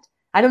about that.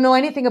 I don't know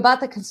anything about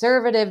the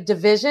conservative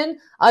division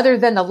other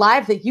than the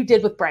live that you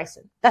did with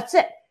Bryson. That's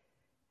it.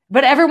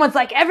 But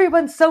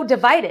everyone's so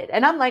divided.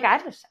 And I'm like,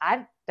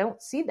 I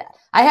don't see that.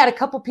 I had a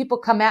couple people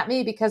come at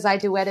me because I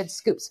duetted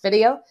Scoop's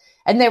video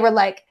and they were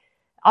like,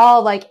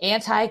 all like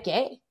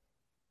anti-gay.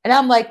 And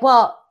I'm like,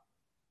 well,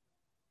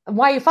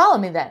 why you follow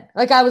me then?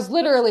 Like I was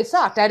literally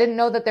shocked. I didn't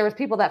know that there was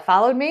people that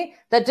followed me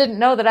that didn't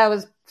know that I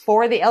was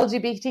for the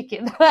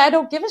LGBTQ. I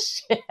don't give a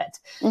shit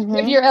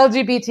if you're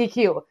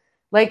LGBTQ.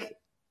 Like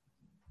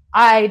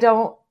I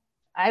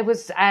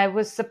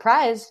was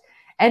surprised.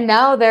 And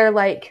now they're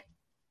like,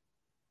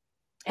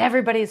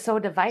 everybody's so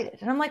divided.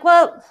 And I'm like,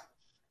 well,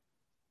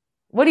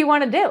 what do you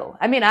want to do?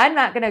 I mean, I'm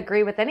not going to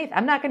agree with anything.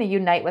 I'm not going to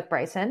unite with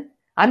Bryson.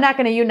 I'm not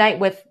going to unite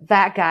with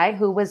that guy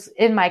who was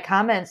in my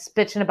comments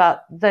bitching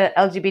about the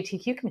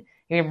LGBTQ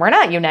community. We're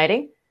not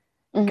uniting.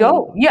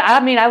 Go. Yeah.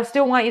 I mean, I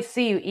still want you to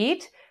see you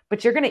eat,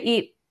 but you're going to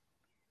eat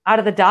out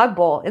of the dog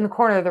bowl in the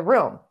corner of the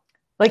room.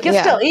 Like you'll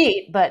still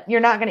eat, but you're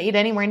not going to eat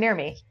anywhere near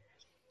me.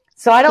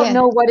 So I don't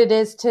know what it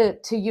is to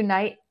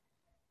unite.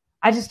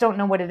 I just don't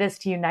know what it is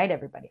to unite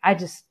everybody.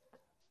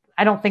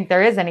 I don't think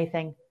there is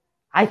anything.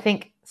 I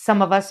think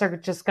some of us are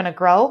just going to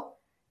grow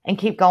and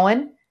keep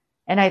going.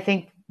 And I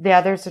think the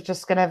others are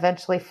just going to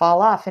eventually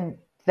fall off and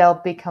they'll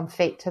become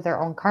fate to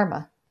their own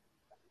karma.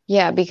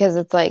 Yeah, because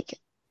it's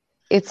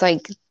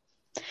like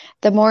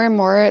the more and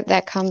more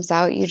that comes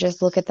out, you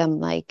just look at them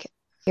like,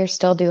 you're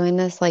still doing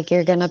this? Like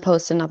you're going to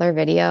post another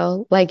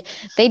video? Like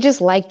they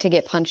just like to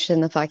get punched in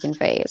the fucking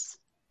face.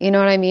 You know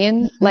what I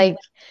mean? Like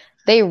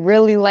they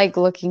really like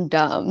looking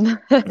dumb.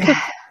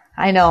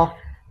 I know.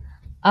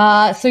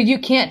 So you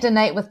can't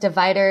unite with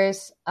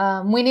dividers.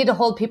 We need to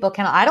hold people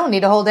accountable. I don't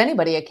need to hold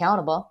anybody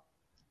accountable.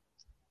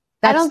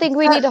 I don't think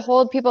we need to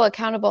hold people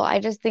accountable. I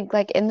just think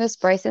like in this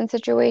Bryson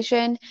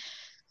situation,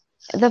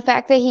 the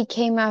fact that he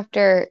came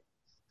after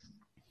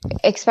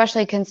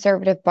especially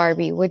conservative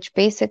Barbie, which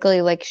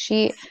basically like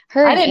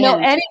I didn't know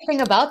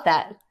anything about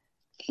that.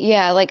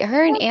 Yeah, like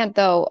her and Ant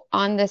though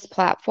on this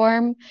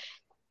platform,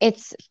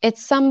 it's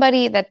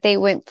somebody that they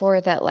went for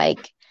that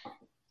like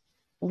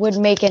would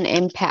make an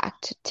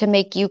impact to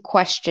make you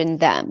question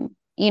them.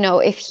 You know,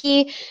 if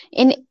he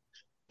and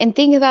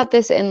think about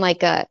this in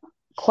like a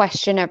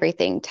question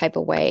everything type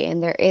of way,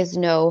 and there is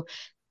no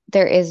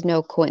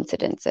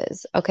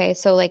coincidences. Okay.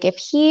 So like if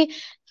he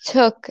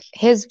took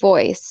his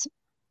voice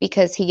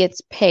because he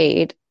gets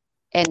paid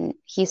and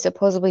he's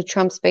supposedly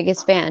Trump's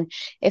biggest fan,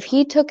 if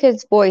he took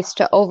his voice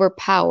to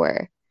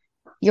overpower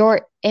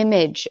your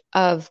image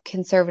of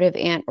conservative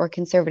Ant or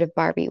conservative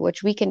Barbie,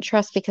 which we can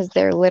trust because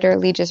they're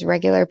literally just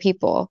regular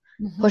people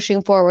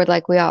pushing forward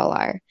like we all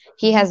are.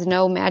 He has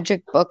no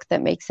magic book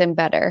that makes him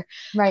better.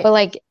 Right. But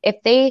like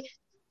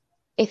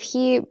if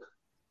he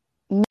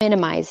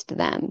minimized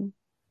them,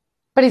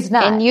 but he's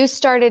not. And you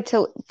started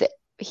to,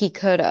 he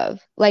could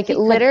have. Like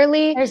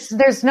literally.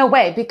 There's no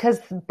way because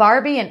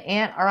Barbie and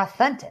Ant are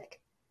authentic.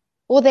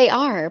 Well, they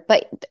are,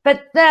 but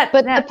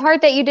the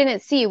part that you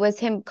didn't see was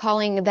him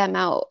calling them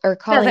out or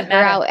calling her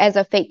out as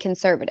a fake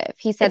conservative.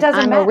 He said,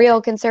 I'm a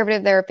real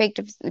conservative, they're a fake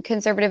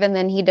conservative, and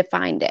then he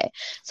defined it.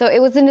 So it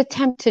was an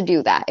attempt to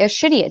do that. A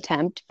shitty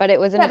attempt, but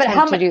it was an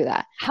attempt to do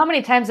that. How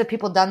many times have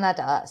people done that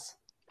to us?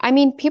 I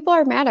mean, people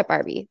are mad at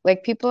Barbie.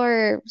 Like, people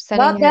are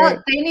sending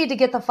her... They need to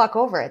get the fuck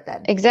over it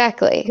then.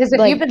 Exactly. Because if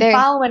you've been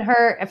following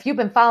her, if you've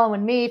been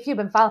following me,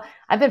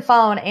 I've been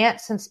following Ant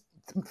since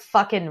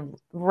fucking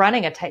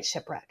running a tight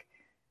shipwreck.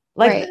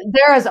 Like,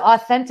 they're as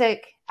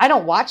authentic. I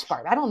don't watch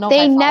Barbie. I don't know.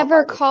 They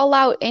never call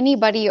out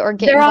anybody or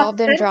get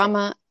involved in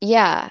drama.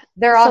 Yeah.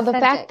 They're authentic. So the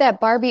fact that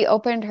Barbie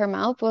opened her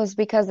mouth was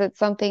because it's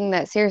something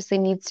that seriously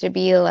needs to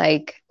be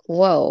like,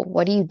 whoa,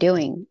 what are you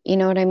doing? You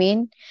know what I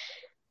mean?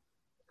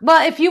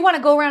 Well, if you want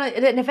to go around,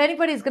 and if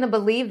anybody's going to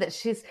believe that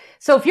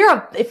so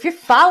if you're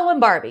following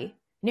Barbie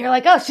and you're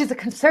like, oh, she's a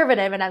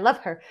conservative and I love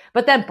her,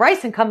 but then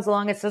Bryson comes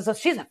along and says, oh,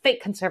 she's a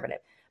fake conservative,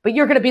 but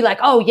you're going to be like,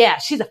 oh yeah,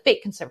 she's a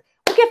fake conservative.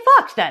 Well, get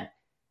fucked then.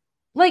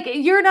 Like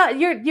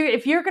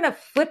if you're going to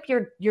flip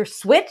your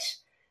switch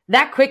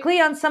that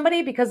quickly on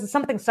somebody because of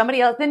something somebody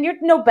else, then you're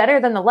no better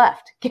than the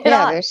left. Get on.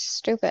 Yeah, they're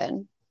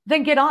stupid.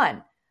 Then get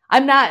on.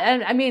 I'm not,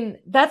 and I mean,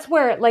 that's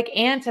where like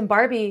Ant and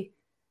Barbie,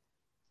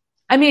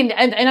 I mean,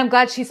 and I'm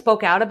glad she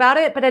spoke out about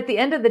it, but at the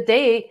end of the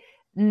day,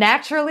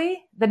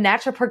 naturally, the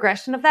natural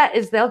progression of that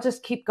is they'll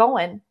just keep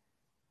going.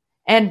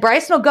 And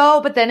Bryson will go,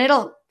 but then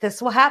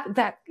this will happen,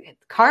 that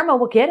karma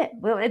will get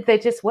it. They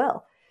just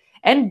will.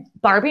 And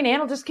Barbie and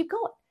Ant will just keep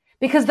going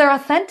because they're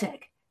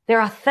authentic.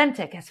 They're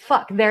authentic as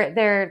fuck.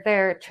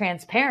 They're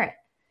transparent.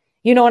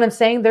 You know what I'm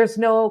saying? There's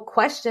no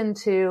question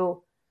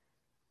to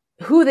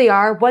who they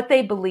are, what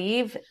they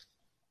believe.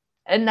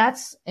 And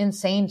that's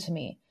insane to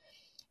me.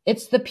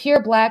 It's the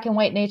pure black and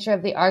white nature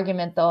of the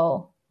argument,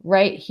 though,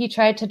 right? He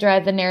tried to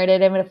drive the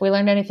narrative, and if we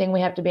learned anything, we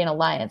have to be in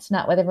alliance,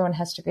 not whether everyone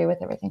has to agree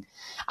with everything.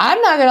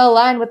 I'm not going to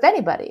align with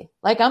anybody.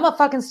 Like, I'm going to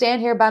fucking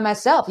stand here by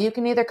myself. You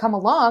can either come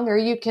along or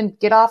you can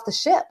get off the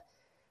ship.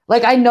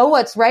 Like, I know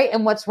what's right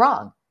and what's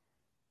wrong.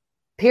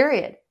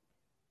 Period.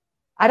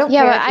 I don't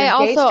care. Yeah, but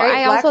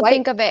I also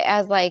think of it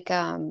as like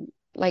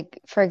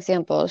for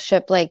example,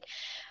 ship, like,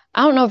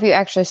 I don't know if you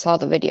actually saw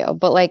the video,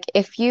 but like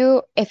if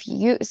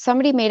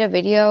somebody made a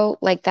video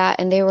like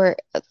that and they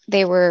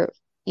were,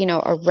 you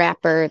know, a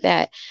rapper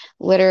that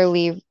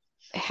literally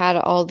had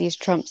all these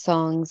Trump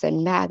songs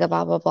and MAGA,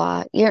 blah, blah,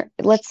 blah.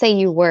 Let's say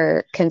you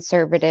were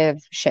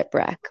conservative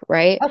shipwreck,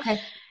 right? Okay.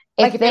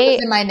 Like if it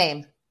was in my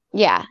name.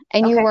 Yeah.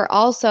 And you were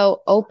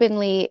also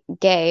openly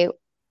gay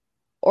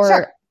or,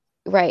 sure.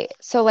 Right.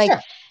 So like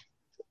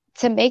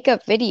to make a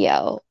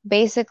video,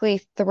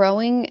 basically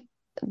throwing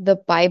the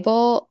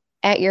Bible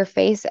at your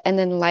face and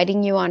then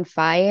lighting you on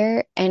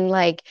fire, and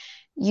like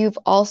you've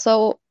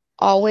also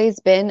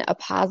always been a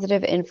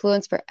positive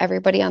influence for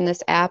everybody on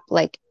this app.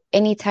 Like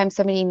anytime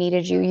somebody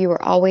needed you, you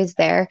were always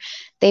there.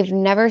 They've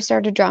never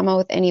started drama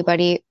with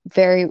anybody.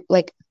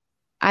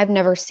 I've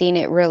never seen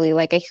it really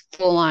like a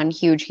full-on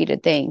huge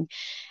heated thing.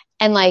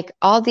 And like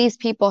all these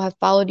people have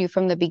followed you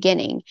from the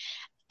beginning,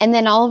 and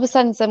then all of a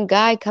sudden some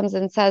guy comes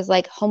and says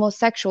like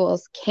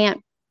homosexuals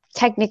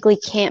technically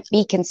can't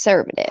be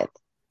conservative.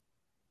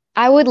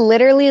 I would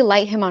literally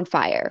light him on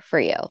fire for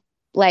you.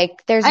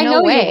 Like, there's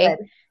no way.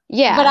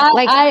 Yeah. But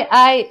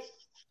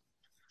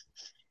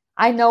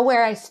I know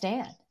where I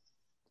stand.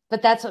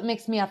 But that's what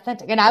makes me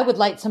authentic. And I would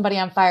light somebody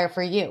on fire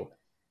for you.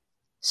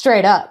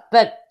 Straight up.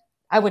 But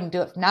I wouldn't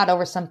do it not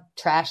over some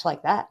trash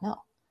like that. No.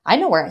 I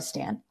know where I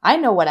stand. I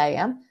know what I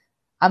am.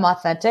 I'm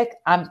authentic.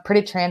 I'm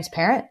pretty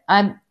transparent.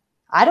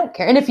 I don't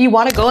care. And if you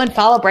want to go and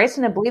follow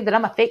Bryson and believe that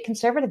I'm a fake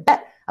conservative,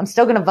 I'm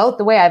still going to vote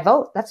the way I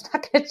vote. That's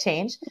not going to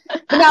change.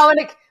 But now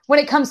when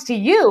it comes to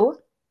you,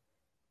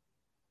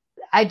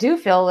 I do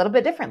feel a little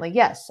bit differently.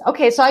 Yes.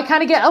 Okay. So I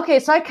kind of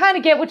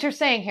get what you're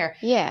saying here.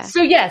 Yeah.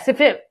 So yes,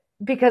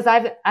 because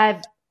I've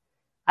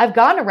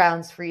gone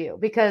arounds for you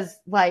because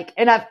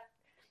and I've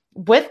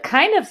with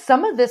kind of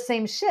some of the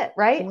same shit,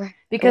 right?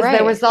 Because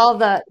there was all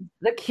the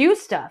Q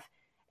stuff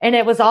and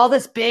it was all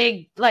this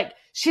big,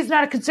 she's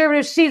not a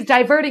conservative. She's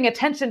diverting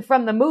attention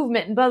from the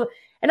movement and blah, blah.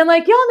 And I'm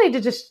like, y'all need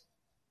to just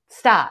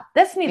stop.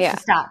 This needs to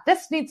stop.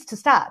 This needs to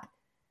stop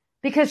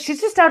because she's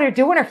just out here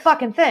doing her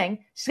fucking thing.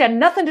 She's got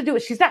nothing to do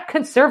with, she's not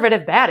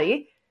conservative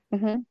baddie.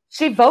 Mm-hmm.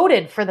 She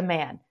voted for the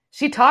man.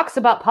 She talks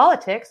about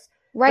politics.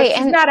 Right. But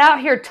she's not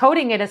out here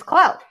toting it as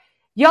clout.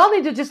 Y'all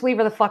need to just leave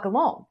her the fuck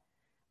alone.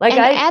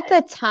 At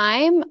the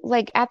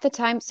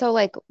time,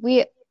 so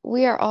we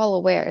are all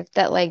aware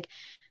that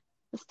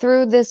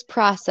through this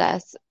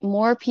process,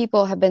 more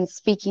people have been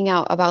speaking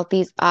out about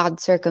these odd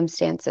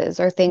circumstances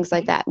or things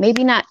like that.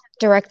 Maybe not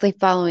directly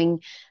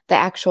following the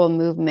actual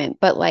movement,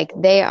 but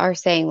they are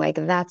saying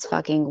that's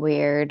fucking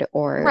weird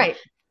or, right.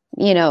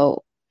 They're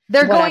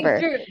whatever.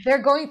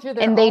 Going through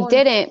their and they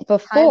didn't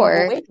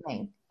before.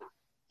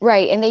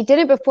 Right. And they did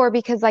it before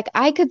because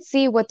I could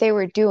see what they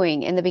were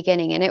doing in the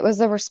beginning and it was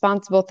a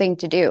responsible thing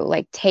to do.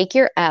 Take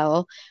your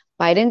L,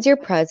 Biden's your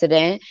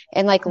president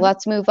and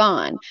let's move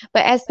on.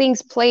 But as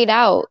things played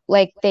out,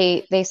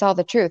 they saw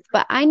the truth.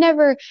 But I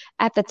never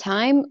at the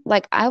time,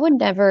 I would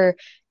never,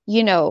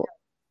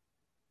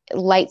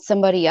 light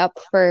somebody up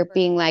for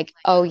being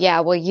oh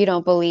yeah, well, you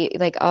don't believe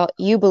oh,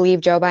 you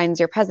believe Joe Biden's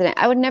your president.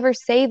 I would never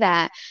say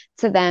that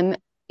to them,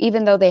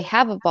 even though they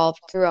have evolved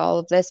through all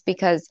of this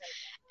because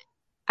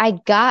I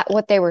got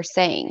what they were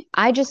saying.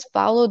 I just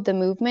followed the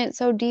movement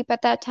so deep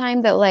at that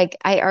time that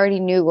I already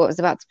knew what was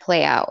about to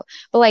play out.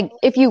 But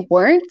if you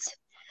weren't,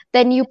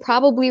 then you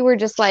probably were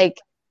just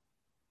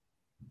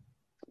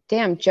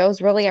damn,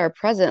 Joe's really our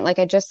president.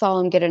 I just saw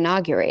him get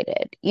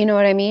inaugurated. You know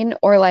what I mean?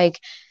 Or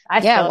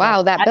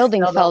wow, that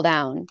building fell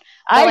down.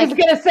 I was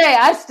going to say,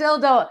 I still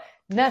don't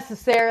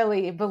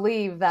necessarily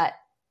believe that.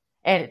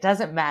 And it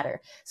doesn't matter.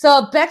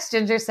 So Bex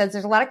Ginger says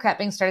there's a lot of crap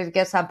being started to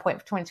get us on point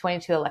for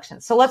 2022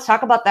 elections. So let's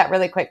talk about that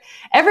really quick.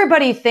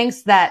 Everybody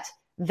thinks that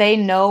they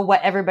know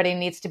what everybody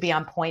needs to be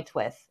on point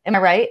with. Am I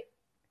right?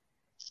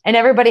 And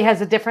everybody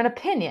has a different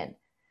opinion.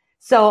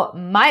 So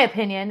my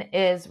opinion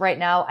is right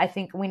now, I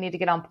think we need to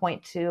get on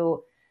point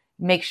to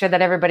make sure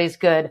that everybody's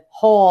good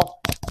whole.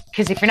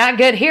 Because if you're not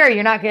good here,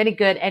 you're not getting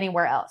good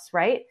anywhere else,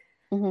 right?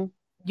 Mm-hmm.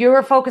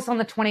 You're focused on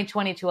the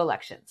 2022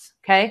 elections.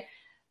 Okay.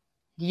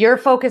 You're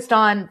focused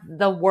on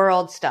the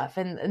world stuff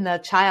and the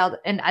child.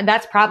 And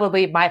that's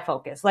probably my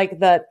focus,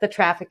 the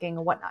trafficking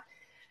and whatnot.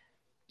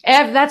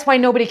 And that's why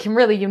nobody can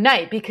really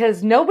unite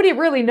because nobody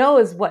really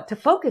knows what to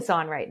focus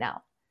on right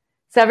now.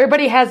 So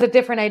everybody has a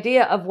different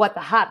idea of what the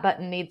hot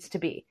button needs to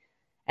be.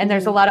 And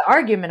there's a lot of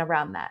argument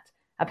around that.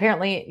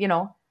 Apparently,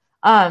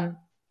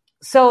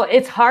 so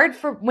it's hard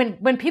for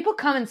when people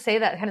come and say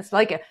that kind of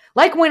stuff,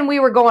 like when we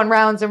were going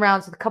rounds and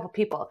rounds with a couple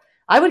people,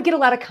 I would get a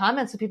lot of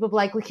comments of people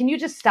like, well, can you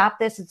just stop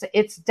this?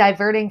 It's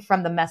diverting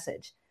from the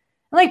message.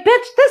 I'm like,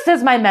 bitch, this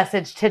is my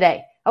message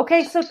today.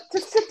 Okay. So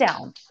just sit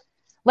down.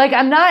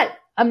 I'm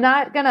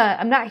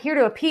not here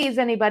to appease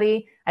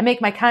anybody. I make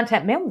my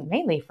content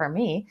mainly for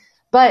me,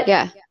 but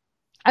yeah,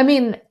 I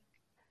mean,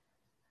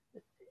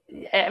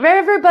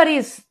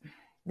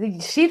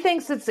 she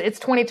thinks it's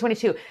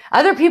 2022.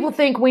 Other people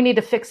think we need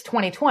to fix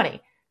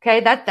 2020. Okay.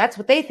 That's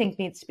what they think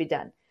needs to be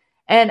done.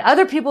 And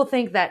other people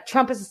think that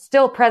Trump is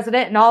still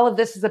president and all of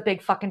this is a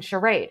big fucking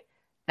charade.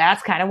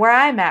 That's kind of where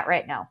I'm at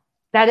right now.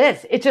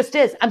 It just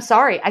is. I'm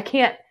sorry. I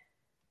can't.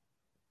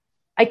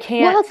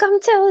 Welcome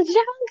to the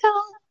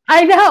jungle.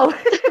 I know.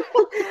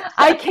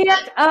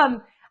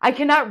 I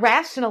cannot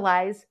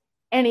rationalize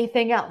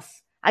anything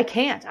else. I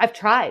can't. I've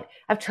tried.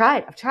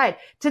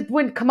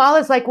 When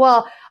Kamala's like,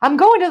 well, I'm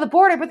going to the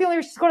border, but the only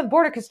reason she's going to the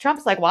border because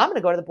Trump's like, well, I'm going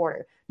to go to the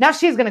border. Now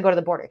she's going to go to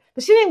the border.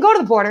 But she didn't go to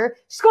the border.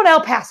 She's going to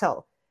El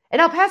Paso. And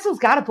El Paso's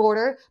got a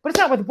border, but it's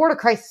not where the border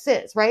crisis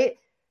is, right?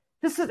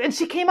 And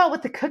she came out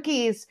with the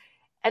cookies,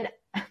 and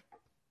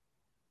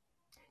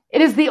it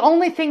is the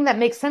only thing that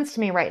makes sense to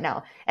me right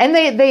now. And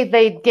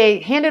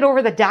they handed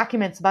over the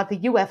documents about the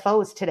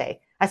UFOs today.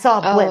 I saw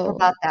a blip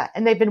about that,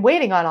 and they've been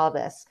waiting on all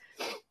this.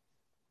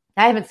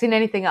 I haven't seen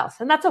anything else,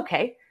 and that's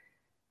okay,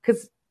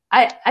 because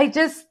I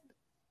just.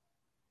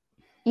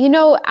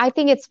 I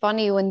think it's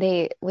funny when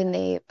they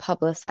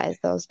publicize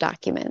those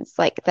documents,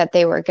 that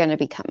they were going to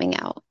be coming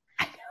out.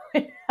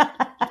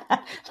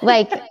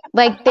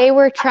 They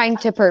were trying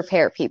to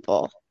prepare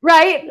people,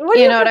 right? What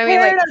do you know what I mean?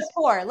 Us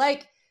for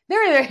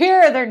they're either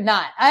here or they're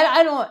not.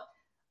 I don't.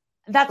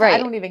 That's right. I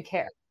don't even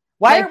care.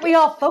 Why aren't we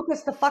all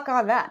focused the fuck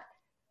on that?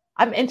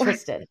 I'm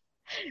interested.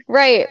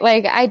 Right.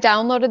 I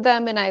downloaded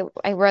them and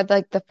I read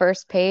the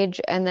first page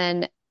and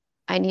then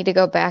I need to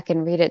go back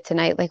and read it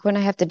tonight. When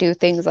I have to do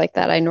things like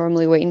that, I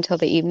normally wait until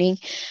the evening,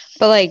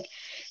 but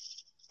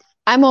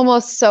I'm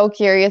almost so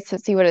curious to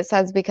see what it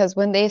says because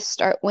when they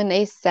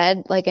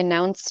said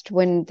announced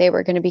when they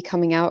were going to be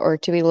coming out or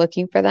to be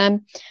looking for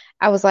them,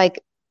 I was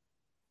like,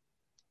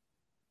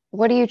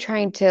 what are you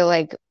trying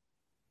to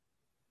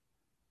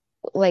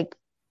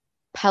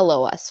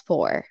pillow us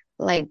for?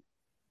 Like,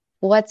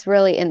 what's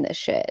really in this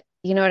shit?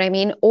 You know what I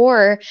mean?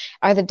 Or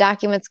are the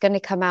documents going to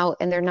come out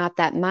and they're not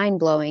that mind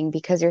blowing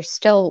because you're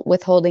still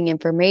withholding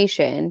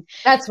information?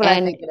 That's what I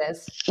And think it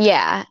is.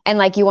 yeah, and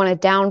like you want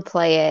to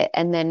downplay it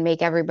and then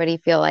make everybody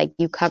feel like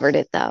you covered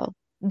it though.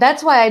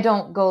 That's why I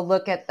don't go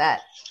look at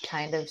that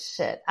kind of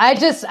shit.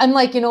 I'm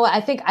like, you know what?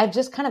 I think I've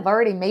just kind of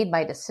already made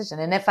my decision.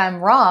 And if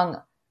I'm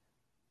wrong,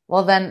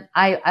 well, then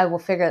I will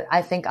figure,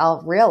 I think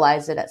I'll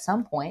realize it at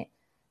some point.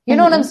 You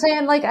know what I'm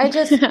saying? Like,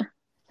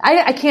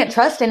 I can't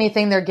trust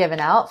anything they're giving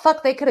out.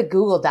 Fuck, they could have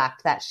Google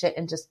Doc'd that shit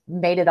and just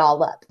made it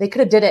all up. They could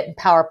have did it in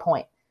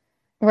PowerPoint.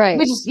 Right.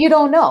 You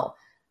don't know.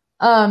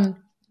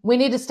 We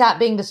need to stop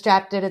being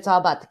distracted. It's all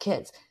about the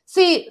kids.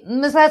 See,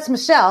 that's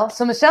Michelle.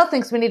 So Michelle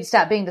thinks we need to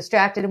stop being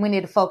distracted and we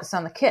need to focus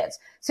on the kids.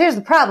 So here's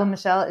the problem,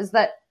 Michelle, is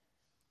that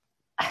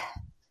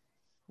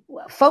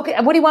focus.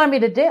 What do you want me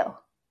to do?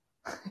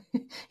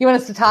 You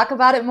want us to talk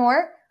about it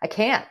more? I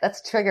can't.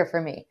 That's a trigger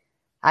for me.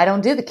 I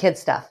don't do the kid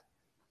stuff.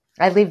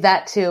 I leave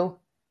that to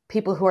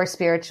people who are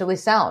spiritually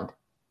sound.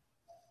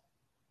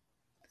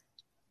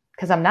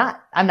 Because I'm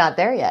not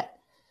there yet.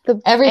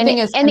 Everything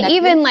is connected. And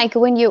even like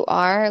when you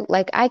are,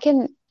 like I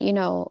can, you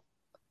know,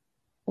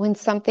 when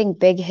something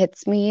big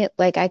hits me,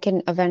 like I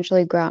can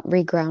eventually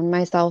reground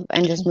myself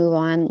and just move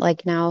on.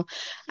 Like now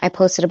I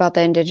posted about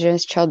the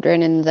Indigenous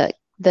children and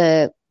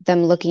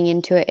them looking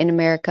into it in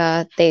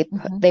America. They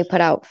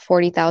put out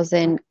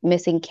 40,000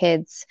 missing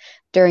kids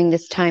during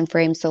this time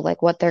frame. So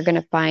like what they're going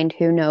to find,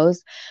 who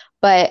knows?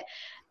 But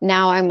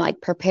now I'm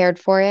like prepared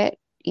for it,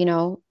 you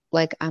know,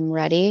 like I'm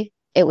ready.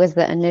 It was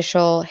the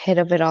initial hit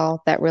of it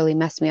all that really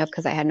messed me up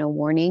because I had no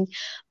warning.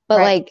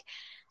 But like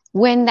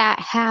when that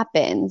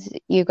happens,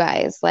 you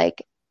guys,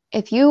 like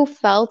if you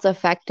felt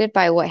affected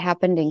by what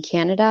happened in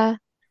Canada,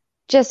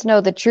 just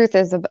know the truth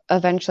is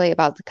eventually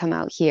about to come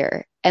out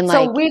here. And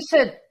like, so we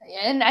should,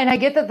 and I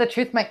get that the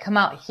truth might come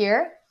out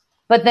here,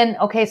 but then,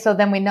 okay, so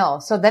then we know.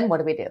 So then what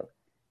do we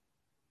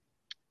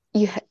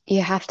do?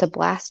 You have to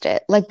blast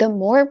it. Like the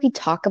more we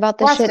talk about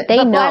this shit,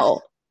 they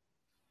know.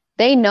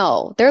 They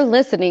know. They're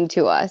listening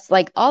to us.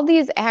 Like all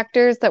these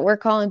actors that we're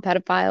calling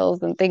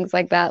pedophiles and things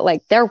like that,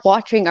 like they're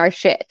watching our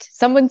shit.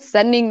 Someone's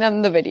sending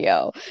them the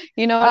video.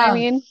 You know what I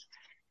mean?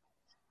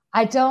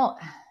 I don't.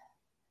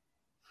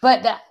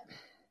 But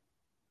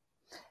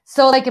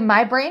so like in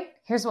my brain,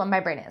 here's what my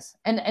brain is.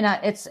 And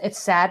it's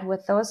sad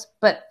with those,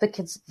 but the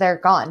kids, they're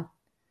gone.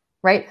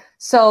 Right?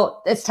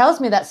 So it tells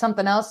me that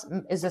something else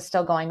is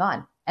still going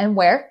on. And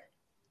where?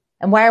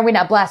 And why are we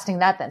not blasting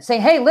that then?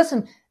 Saying, hey,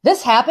 listen,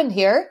 this happened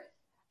here.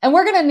 And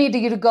we're going to need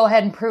you to go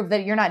ahead and prove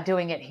that you're not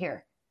doing it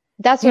here.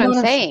 That's what I'm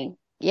saying.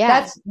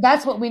 Yeah.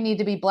 That's what we need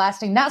to be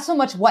blasting. Not so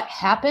much what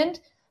happened,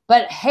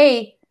 but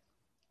hey,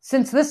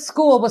 since this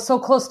school was so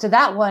close to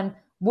that one,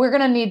 we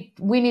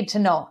need to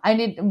know.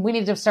 We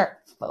need to start.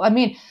 I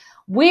mean,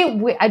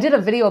 I did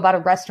a video about a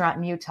restaurant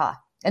in Utah,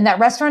 and that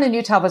restaurant in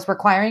Utah was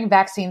requiring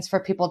vaccines for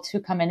people to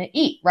come in and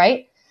eat,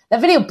 right?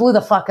 That video blew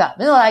the fuck up.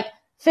 It was like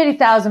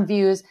 50,000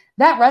 views.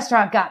 That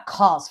restaurant got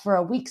calls for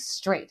a week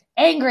straight.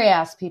 Angry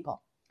ass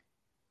people.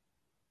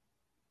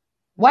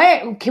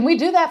 Why can we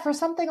do that for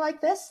something like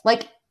this?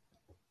 Like,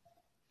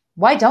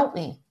 why don't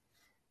we?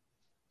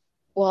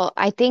 Well,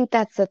 I think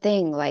that's the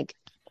thing. Like,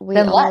 we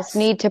almost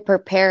need to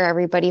prepare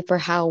everybody for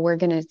how we're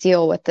going to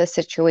deal with this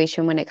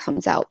situation when it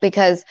comes out,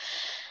 because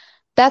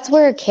that's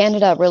where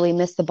Canada really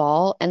missed the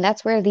ball. And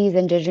that's where these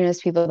Indigenous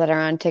people that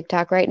are on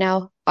TikTok right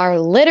now are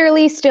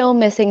literally still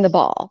missing the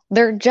ball.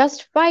 They're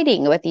just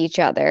fighting with each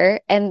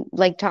other and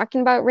like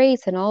talking about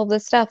race and all of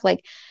this stuff.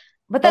 Like,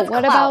 but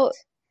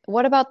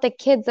what about the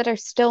kids that are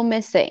still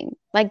missing?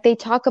 Like they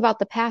talk about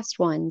the past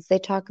ones. They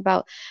talk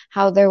about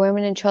how their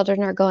women and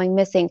children are going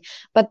missing,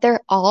 but they're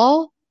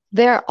all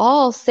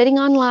sitting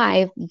on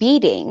live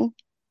beating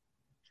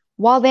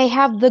while they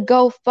have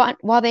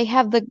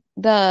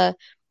the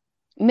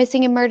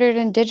missing and murdered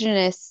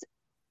Indigenous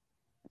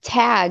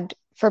tagged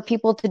for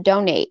people to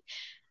donate.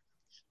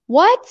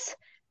 What?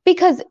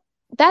 Because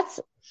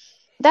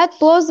that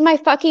blows my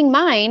fucking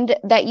mind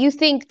that you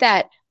think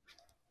that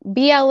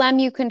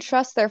BLM, you can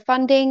trust their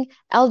funding,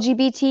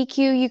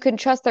 LGBTQ, you can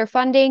trust their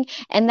funding,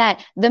 and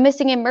that the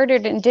missing and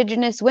murdered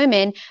Indigenous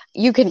women,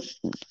 you can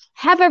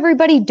have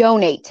everybody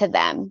donate to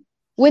them.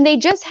 When they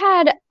just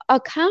had a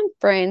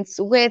conference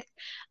with,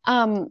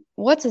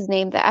 what's his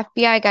name? The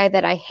FBI guy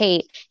that I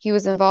hate. He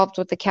was involved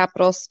with the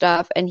Capitol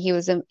stuff, and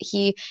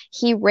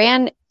he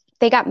ran,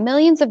 they got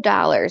millions of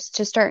dollars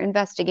to start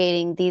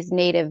investigating these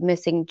Native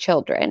missing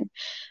children,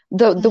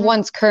 the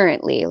ones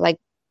currently, like,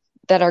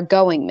 that are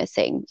going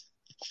missing.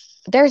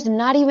 There's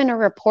not even a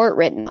report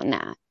written on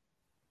that.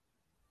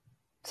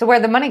 So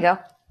where'd the money go?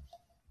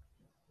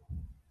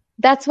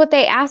 That's what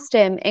they asked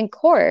him in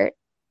court.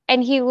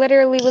 And he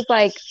literally was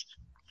like,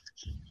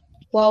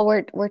 well,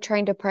 we're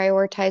trying to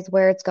prioritize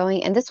where it's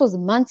going. And this was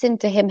months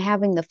into him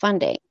having the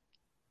funding.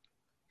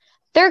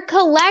 They're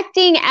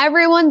collecting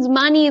everyone's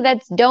money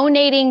that's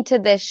donating to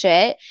this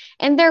shit,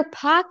 and they're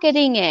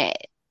pocketing it.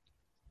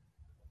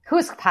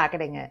 Who's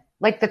pocketing it?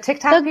 Like the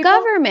TikTok people? The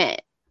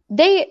government.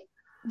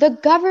 the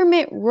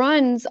government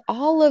runs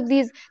all of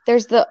these.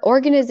 There's the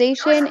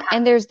organization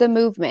and there's the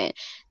movement.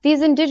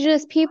 These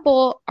indigenous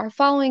people are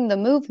following the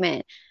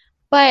movement,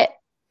 but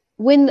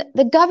when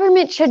the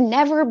government should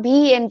never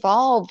be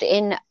involved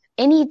in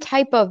any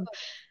type of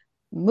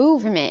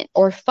movement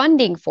or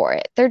funding for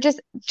it. They're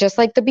just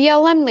like the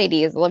BLM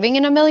lady is living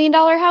in $1 million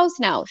house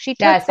now. She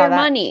took their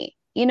money.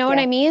 You know what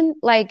I mean?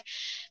 Like,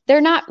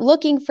 they're not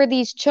looking for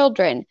these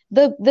children.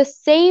 The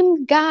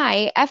same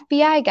guy,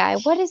 FBI guy,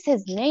 what is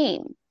his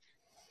name?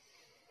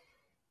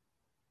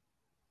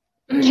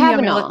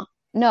 Kavanaugh.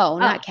 No,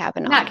 not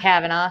Kavanaugh. Not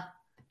Kavanaugh.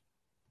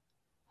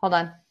 Hold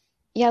on.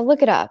 Yeah,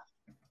 look it up.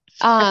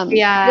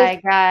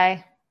 FBI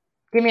guy.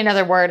 Give me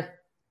another word.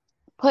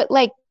 Put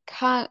like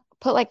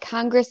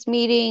Congress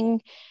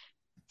meeting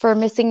for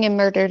missing and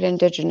murdered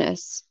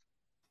Indigenous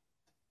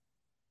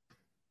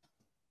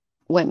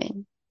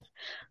women.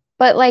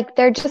 But like,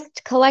 they're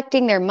just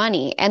collecting their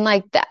money. And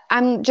like,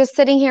 I'm just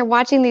sitting here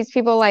watching these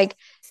people like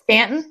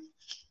Stanton.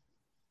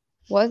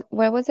 What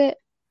was it?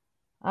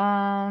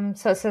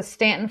 So it says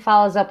Stanton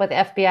follows up with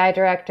FBI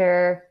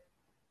director,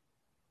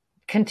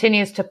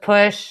 continues to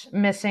push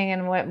missing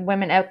and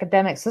women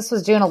academics. This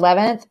was June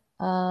 11th.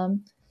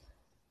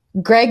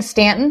 Greg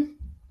Stanton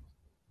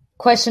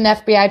questioned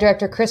FBI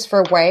Director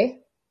Christopher Wray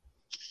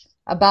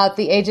about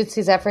the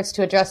agency's efforts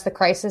to address the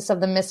crisis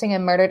of the missing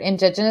and murdered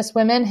Indigenous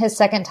women. His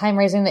second time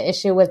raising the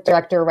issue with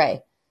Director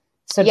Wray.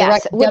 So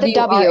yes, with the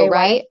W,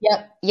 right?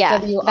 Yep. Yeah,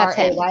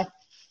 W-R-A-Y.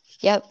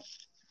 Yep.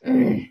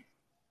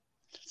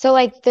 So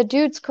like, the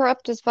dude's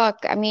corrupt as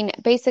fuck. I mean,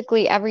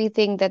 basically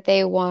everything that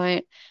they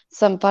want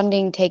some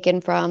funding taken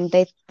from,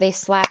 they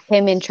slap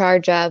him in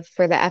charge of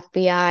for the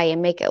FBI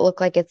and make it look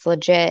like it's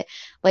legit.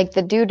 Like,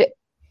 the dude.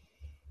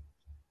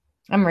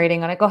 I'm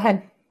reading on it. Go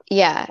ahead.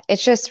 Yeah,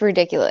 it's just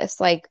ridiculous.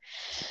 Like,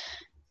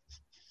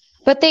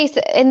 but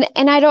and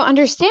I don't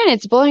understand.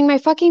 It's blowing my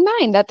fucking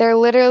mind that they're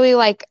literally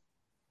like,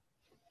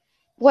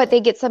 what,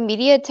 they get some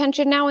media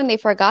attention now and they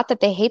forgot that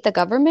they hate the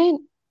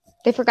government?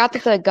 They forgot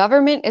that the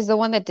government is the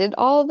one that did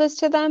all of this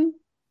to them?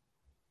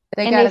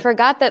 They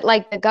forgot that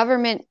like the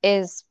government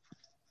is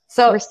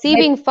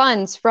receiving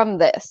funds from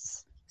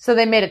this. So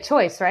they made a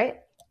choice, right?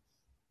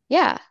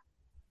 Yeah.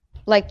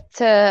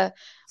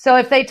 So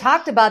if they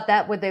talked about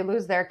that, would they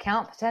lose their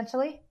account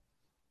potentially?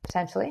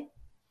 Potentially.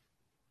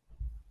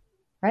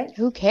 Right?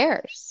 Who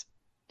cares?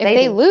 If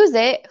they lose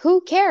it,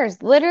 who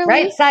cares? Literally.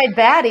 Right side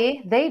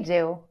baddie, they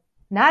do.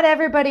 Not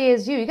everybody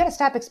is you. You got to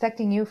stop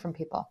expecting you from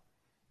people.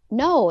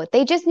 No,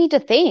 they just need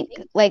to think.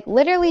 Like,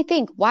 literally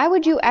think. Why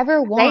would you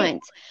ever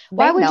want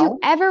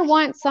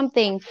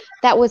something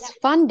that was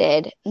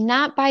funded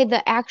not by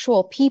the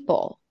actual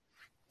people?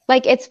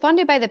 Like, it's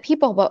funded by the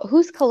people, but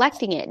who's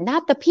collecting it?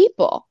 Not the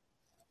people.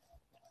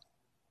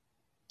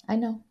 I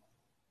know.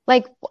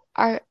 Like,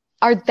 are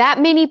that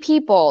many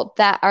people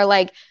that are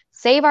like,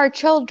 save our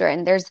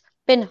children? There's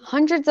been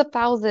hundreds of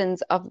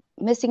thousands of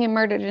missing and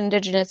murdered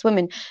Indigenous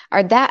women.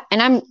 And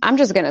I'm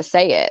just gonna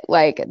say it.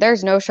 Like,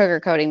 there's no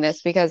sugarcoating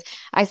this, because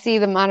I see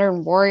the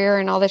Modern Warrior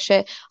and all this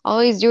shit. All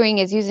he's doing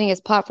is using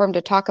his platform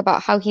to talk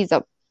about how he's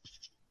a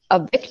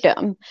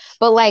victim.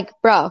 But like,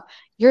 bro,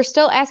 you're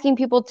still asking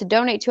people to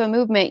donate to a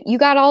movement. You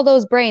got all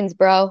those brains,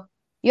 bro.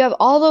 You have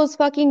all those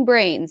fucking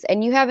brains,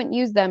 and you haven't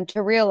used them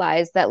to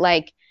realize that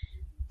like,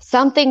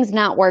 something's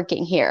not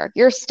working here.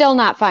 You're still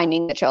not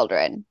finding the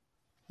children.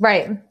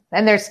 Right.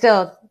 And they're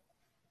still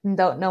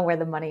don't know where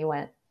the money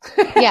went.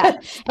 Yeah.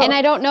 And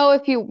I don't know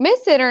if you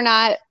miss it or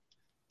not,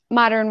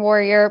 Modern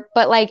Warrior,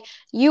 but like,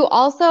 you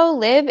also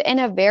live in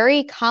a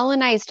very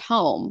colonized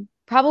home.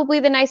 Probably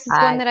the nicest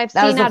one that I've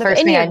seen out of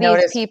any of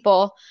these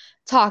people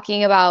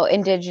talking about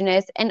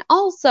Indigenous. And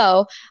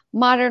also,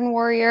 Modern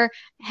Warrior,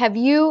 have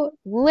you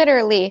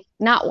literally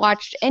not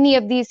watched any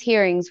of these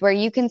hearings where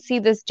you can see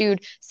this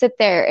dude sit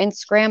there and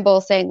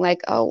scramble saying like,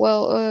 oh,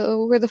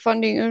 well, we're the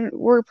funding,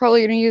 we're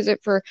probably going to use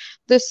it for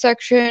this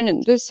section,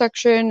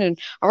 and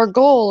our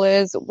goal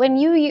is, when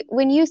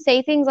you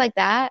say things like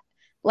that,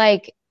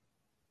 like,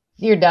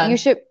 you're done. You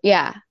should,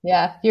 yeah,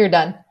 you're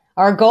done.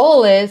 Our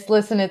goal is,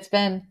 listen, it's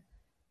been,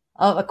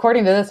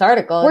 according to this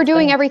article, we're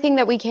doing everything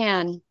that we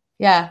can.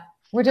 Yeah.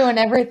 We're doing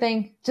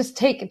everything. Just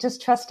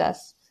trust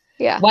us.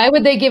 Yeah. Why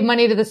would they give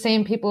money to the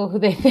same people who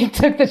they think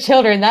took the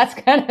children? That's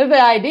kind of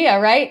the idea,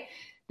 right?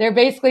 They're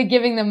basically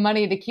giving them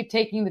money to keep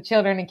taking the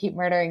children and keep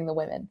murdering the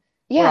women.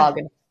 Yeah.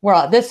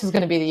 This is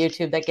going to be the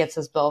YouTube that gets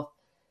us both.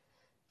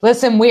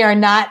 Listen, we are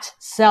not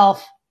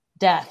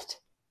self-deathed.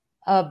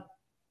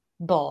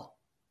 Bull.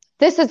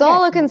 This is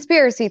all a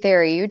conspiracy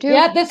theory, YouTube.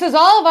 Yeah, this is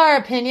all of our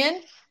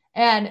opinion.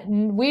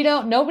 And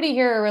nobody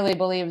here really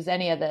believes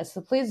any of this.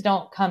 So please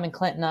don't come and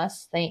Clinton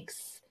us.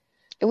 Thanks.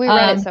 We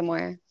read it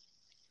somewhere.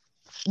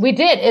 We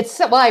did.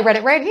 I read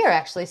it right here,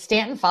 actually.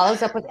 Stanton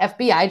follows up with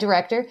FBI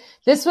director.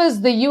 This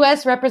was the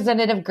U.S.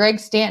 Representative Greg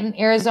Stanton,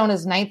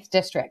 Arizona's 9th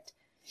district.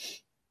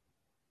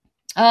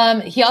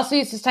 He also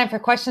used his time for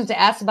questions to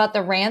ask about the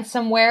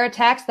ransomware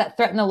attacks that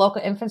threaten the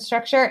local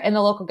infrastructure and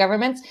the local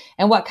governments,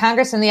 and what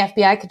Congress and the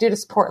FBI could do to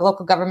support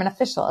local government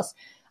officials.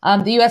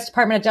 The U.S.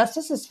 Department of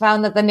Justice has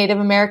found that the Native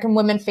American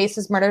women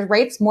faces murder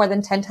rates more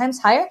than 10 times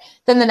higher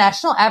than the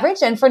national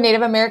average. And for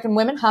Native American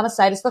women,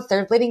 homicide is the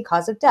third leading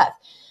cause of death.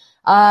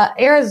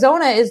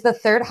 Arizona is the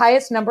third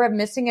highest number of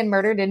missing and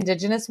murdered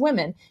Indigenous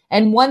women,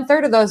 and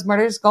 1/3 of those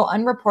murders go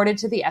unreported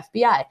to the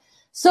FBI.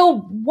 So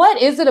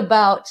what is it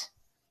about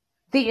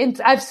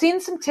I've seen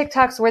some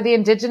TikToks where the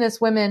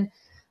Indigenous women,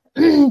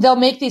 they'll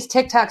make these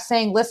TikToks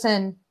saying,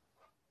 listen,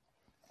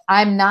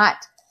 I'm not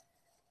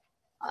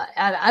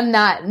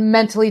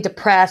mentally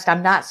depressed.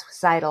 I'm not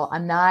suicidal.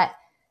 I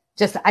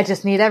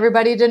just need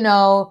everybody to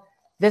know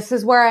this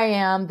is where I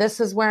am. This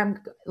is where I'm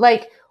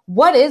like,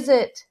 what is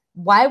it?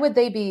 Why would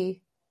they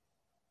be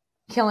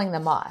killing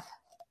them off?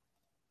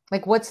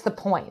 Like, what's the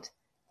point?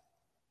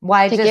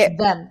 Why just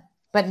them,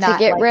 but not to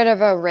get rid of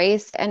a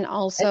race? And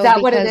also, is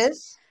that what it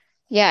is?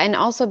 Yeah. And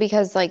also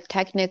because like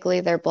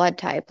technically their blood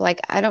type, like,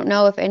 I don't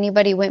know if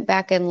anybody went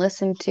back and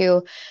listened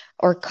to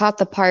or caught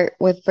the part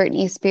with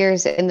Britney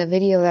Spears in the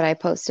video that I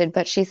posted,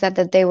 but she said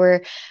that they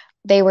were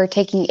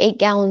taking 8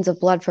 gallons of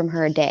blood from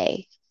her a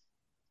day.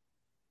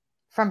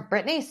 From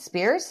Britney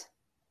Spears?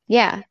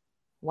 Yeah.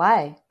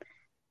 Why?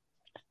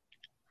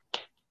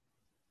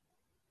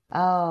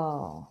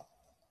 Oh,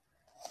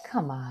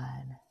 come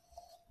on.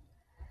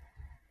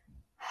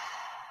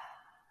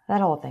 That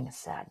whole thing is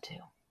sad too.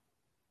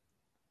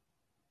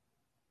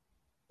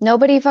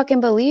 Nobody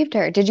fucking believed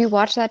her. Did you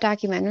watch that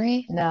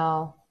documentary?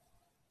 No.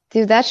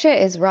 Dude, that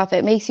shit is rough.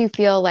 It makes you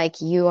feel like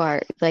you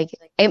are, like,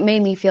 it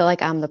made me feel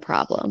like I'm the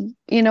problem.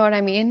 You know what I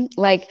mean?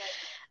 Like,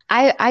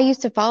 I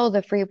used to follow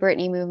the Free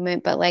Britney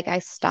movement, but like I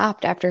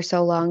stopped after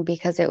so long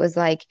because it was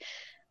like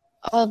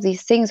all of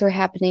these things were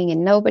happening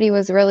and nobody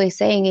was really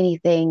saying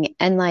anything.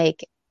 And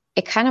like,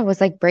 it kind of was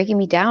like breaking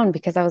me down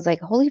because I was like,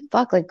 holy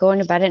fuck, like going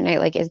to bed at night,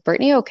 like, is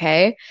Britney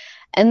okay?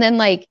 And then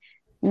like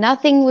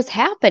nothing was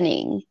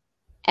happening.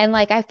 And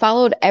like I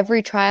followed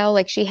every trial.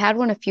 Like she had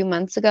one a few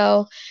months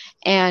ago,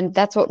 and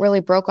that's what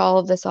really broke all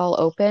of this all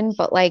open.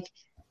 But like,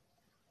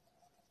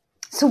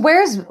 so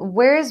where is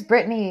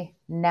Britney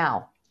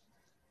now?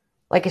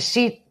 Like, is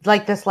she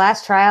like this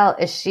last trial?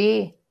 Is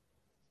she?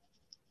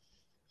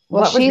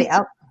 Well,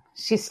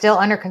 she's still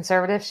under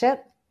conservatorship?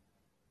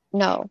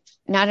 No,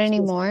 not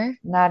anymore.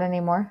 Not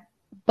anymore.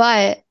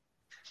 But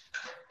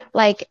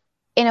like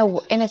in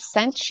a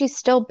sense, she's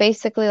still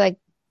basically like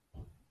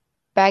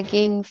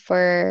begging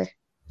for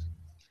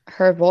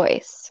her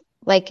voice.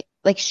 Like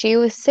she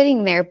was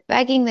sitting there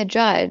begging the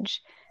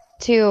judge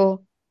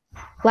to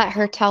let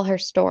her tell her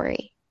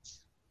story.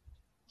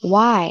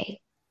 Why?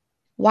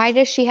 Why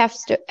does she have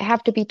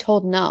to be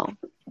told no?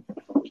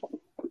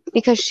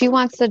 Because she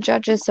wants the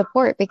judge's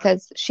support,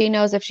 because she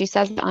knows if she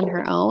says it on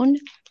her own,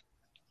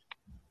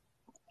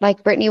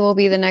 like Britney will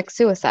be the next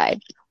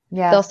suicide.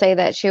 Yeah. They'll say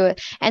that she would,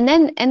 and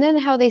then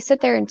how they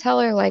sit there and tell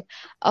her like,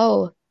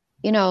 oh,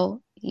 you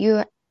know,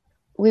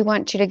 we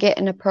want you to get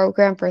in a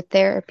program for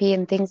therapy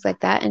and things like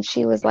that. And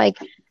she was like,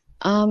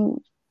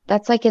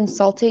 that's like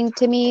insulting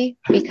to me,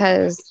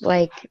 because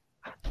like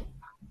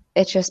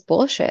it's just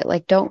bullshit.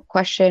 Like, don't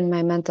question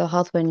my mental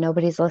health when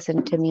nobody's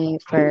listened to me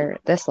for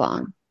this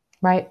long.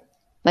 Right.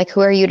 Like,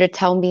 who are you to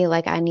tell me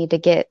like I need to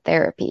get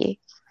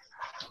therapy?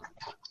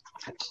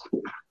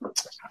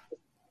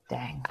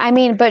 Dang. I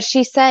mean, but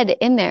she said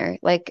in there,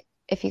 like,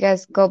 if you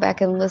guys go back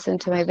and listen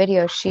to my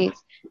video,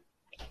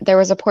 there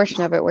was a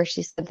portion of it where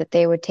she said that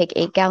they would take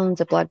 8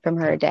 gallons of blood from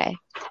her a day.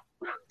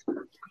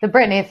 The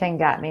Britney thing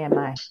got me in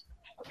my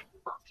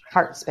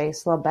heart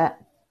space a little bit.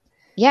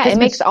 Yeah, it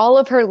makes all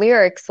of her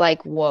lyrics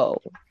like,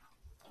 whoa.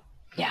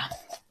 Yeah.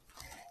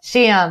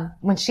 She,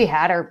 when she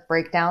had her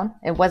breakdown,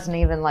 it wasn't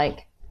even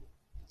like,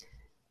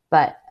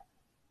 but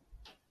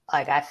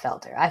like I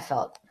felt her. I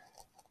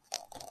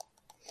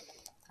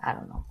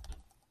don't know.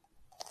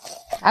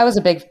 I was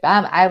a big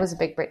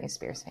Britney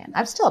Spears fan.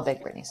 I'm still a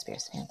big Britney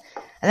Spears fan.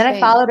 And then I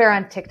followed her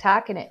on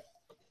TikTok, and it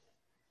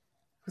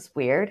was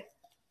weird.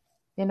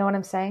 You know what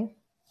I'm saying?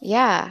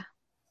 Yeah.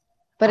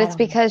 But it's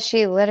because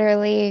she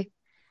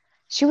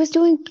was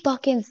doing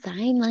fucking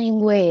sign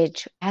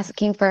language,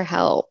 asking for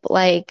help.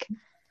 Like,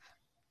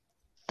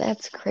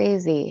 that's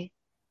crazy.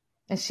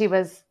 And she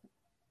was,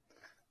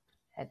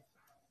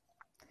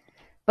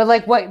 but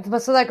like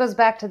what, so that goes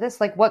back to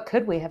this, like, what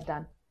could we have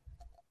done?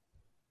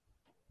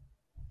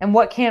 And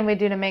what can we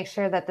do to make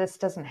sure that this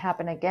doesn't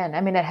happen again?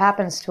 I mean, it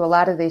happens to a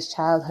lot of these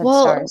childhood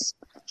stars.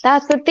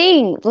 That's the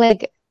thing.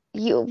 Like,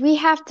 we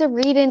have to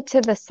read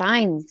into the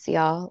signs,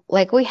 y'all.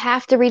 Like, we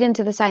have to read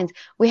into the signs.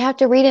 We have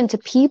to read into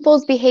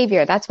people's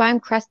behavior. That's why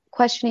I'm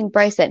questioning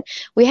Bryson.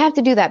 We have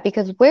to do that,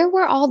 because where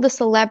were all the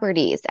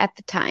celebrities at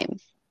the time?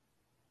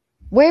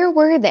 Where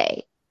were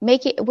they? Why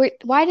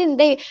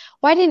didn't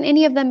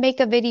any of them make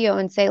a video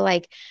and say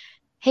like,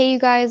 hey, you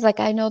guys, like,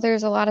 I know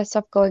there's a lot of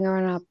stuff going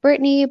on with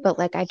Britney, but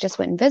like, I just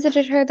went and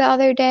visited her the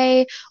other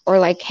day, or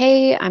like,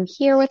 hey, I'm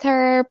here with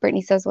her.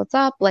 Britney says, what's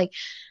up? Like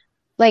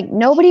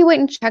nobody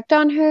went and checked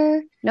on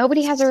her.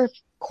 Nobody has a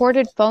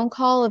recorded phone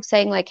call of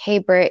saying like, hey,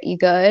 Brit, you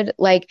good?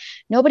 Like,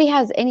 nobody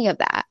has any of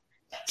that.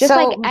 Just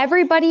like So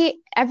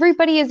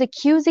everybody is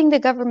accusing the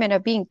government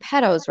of being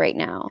pedos right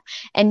now.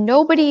 And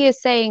nobody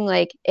is saying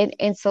like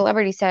in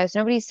celebrity status,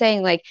 nobody's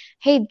saying like,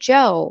 hey,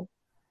 Joe,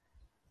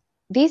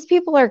 these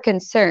people are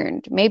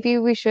concerned. Maybe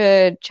we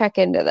should check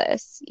into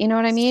this. You know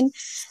what I mean?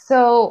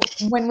 So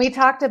when we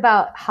talked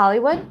about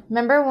Hollywood,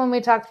 remember when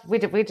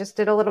we just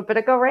did a little bit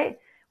ago, right?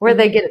 Where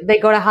they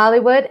go to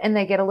Hollywood and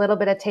they get a little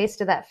bit of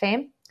taste of that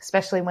fame,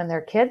 especially when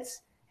they're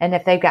kids. And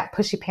if they've got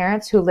pushy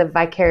parents who live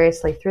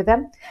vicariously through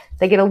them,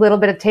 they get a little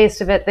bit of taste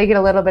of it. They get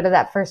a little bit of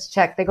that first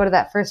check. They go to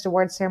that first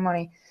award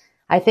ceremony.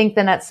 I think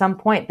then at some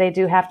point they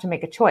do have to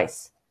make a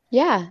choice.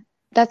 Yeah.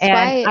 That's And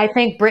why I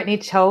think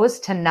Britney chose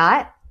to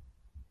not.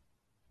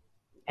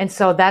 And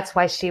so that's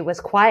why she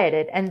was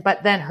quieted.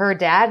 But then her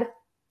dad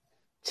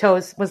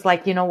was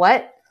like, you know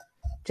what?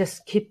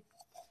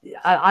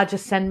 I'll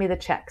just send me the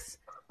checks.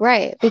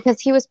 right, because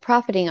he was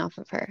profiting off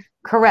of her.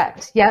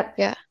 Correct. Yep.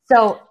 Yeah.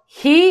 So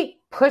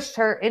he pushed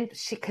her in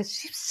because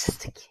she was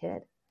just a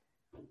kid.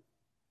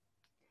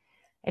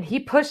 And he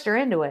pushed her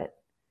into it.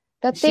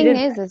 The thing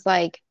is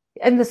like,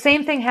 and the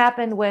same thing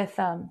happened with,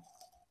 I'm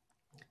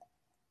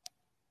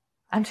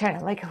trying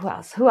to, like, who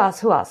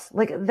else?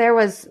 Like there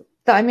was,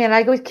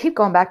 I keep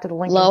going back to the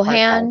Lincoln Park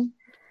guy.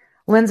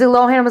 Lindsay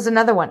Lohan was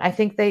another one. I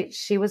think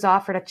she was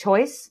offered a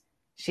choice.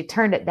 She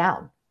turned it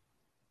down.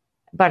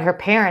 But her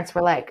parents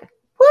were like,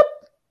 whoop.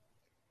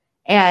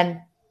 And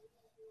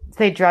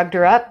they drugged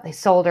her up. They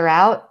sold her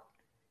out.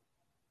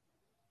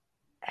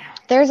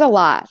 There's a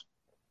lot.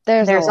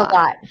 There's a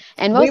lot.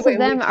 And most of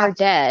them are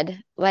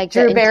dead. Like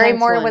Drew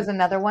Barrymore was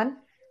another one.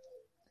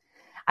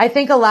 I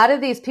think a lot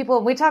of these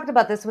people, we talked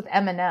about this with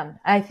Eminem.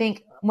 I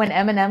think when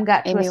Eminem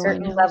got to a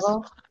certain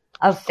level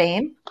of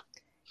fame,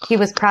 he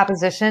was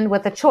propositioned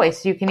with a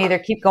choice. You can either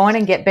keep going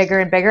and get bigger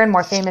and bigger and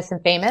more famous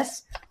and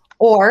famous,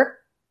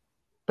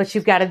 but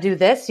you've got to do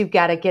this. You've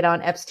got to get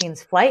on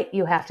Epstein's flight.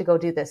 You have to go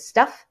do this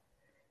stuff.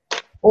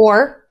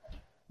 Or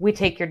we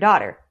take your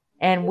daughter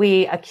and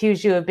we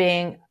accuse you of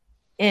being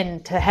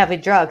into heavy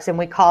drugs and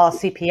we call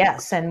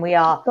CPS and we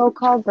all... Go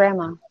call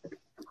grandma.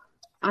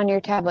 On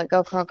your tablet,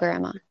 go call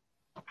grandma.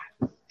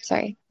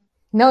 Sorry.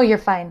 No, you're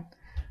fine.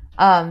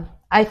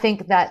 I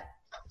think that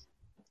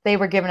they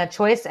were given a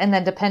choice, and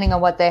then depending on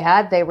what they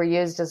had, they were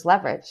used as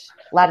leverage.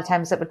 A lot of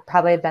times it would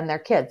probably have been their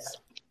kids.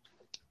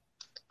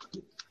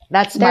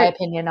 That's my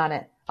opinion on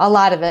it. A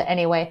lot of it,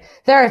 anyway.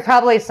 There are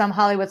probably some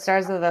Hollywood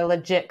stars that are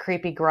legit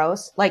creepy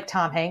gross, like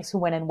Tom Hanks, who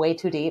went in way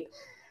too deep.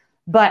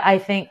 But I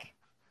think...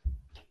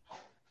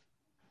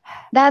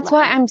 That's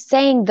why I'm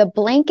saying the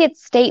blanket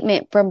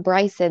statement from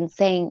Bryson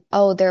saying,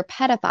 oh, they're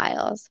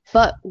pedophiles.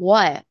 But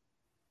what?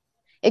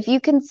 If you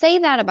can say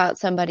that about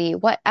somebody,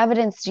 what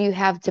evidence do you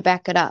have to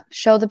back it up?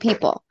 Show the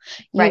people.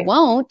 You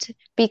won't,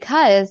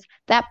 because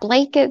that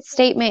blanket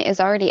statement is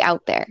already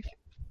out there.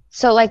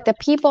 So like the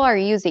people are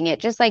using it,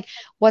 just like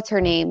what's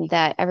her name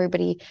that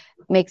everybody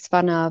makes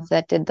fun of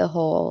that did the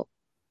whole,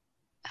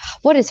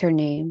 what is her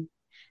name?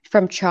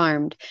 From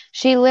Charmed.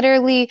 She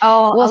literally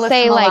will Alyssa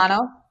say Milano.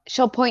 Like,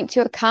 she'll point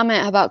to a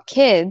comment about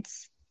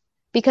kids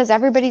because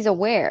everybody's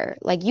aware.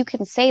 Like you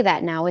can say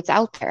that now, it's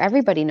out there.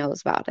 Everybody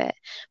knows about it.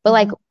 But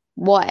like,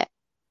 what?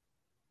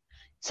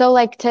 So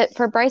like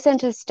for Bryson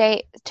to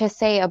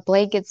say a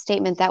blanket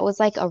statement, that was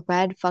like a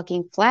red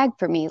fucking flag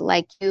for me.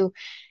 Like you're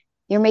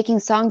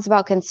making songs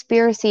about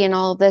conspiracy and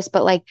all of this,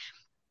 but like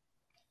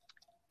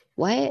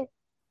what?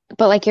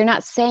 But like you're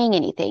not saying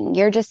anything.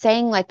 You're just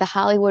saying like the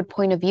Hollywood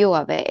point of view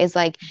of it is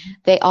like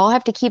they all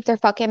have to keep their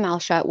fucking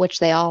mouth shut, which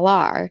they all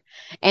are.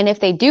 And if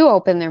they do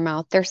open their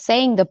mouth, they're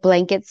saying the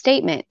blanket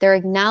statement. They're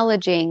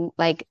acknowledging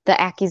like the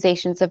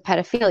accusations of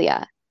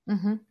pedophilia.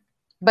 Mm-hmm.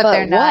 But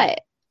they're not. What?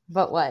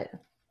 But what?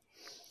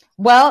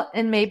 Well,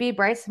 and maybe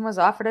Bryson was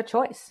offered a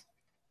choice.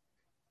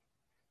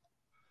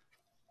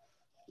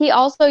 He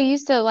also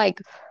used to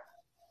like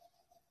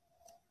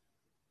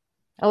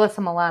Alyssa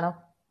Milano,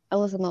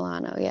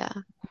 yeah.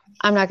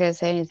 I'm not going to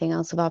say anything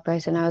else about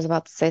Bryson. I was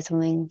about to say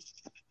something.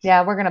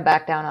 Yeah, we're going to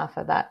back down off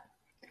of that.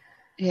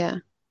 Yeah.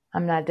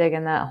 I'm not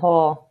digging that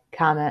whole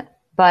comment.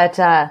 But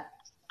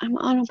I'm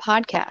on a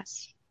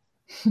podcast.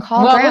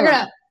 Call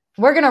grandma.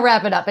 We're gonna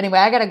wrap it up anyway.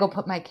 I gotta go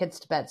put my kids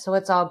to bed, so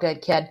it's all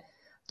good, kid.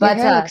 But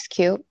your hair looks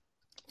cute.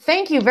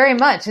 Thank you very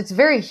much. It's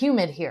very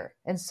humid here,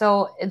 and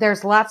so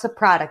there's lots of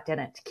product in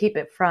it to keep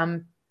it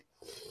from.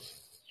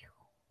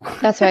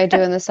 That's what I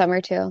do in the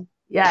summer too.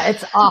 Yeah,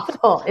 it's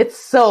awful. It's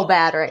so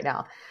bad right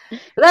now.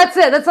 That's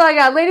it. That's all I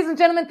got, ladies and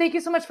gentlemen. Thank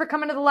you so much for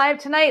coming to the live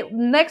tonight.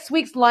 Next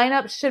week's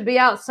lineup should be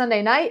out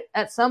Sunday night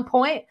at some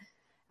point.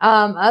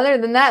 Other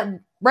than that,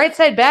 right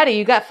side baddie,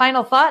 you got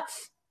final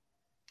thoughts?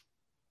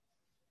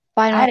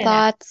 Final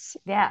thoughts.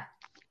 Yeah.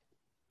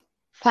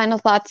 Final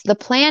thoughts. The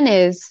plan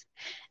is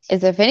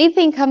if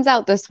anything comes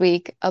out this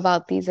week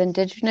about these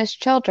Indigenous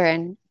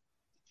children,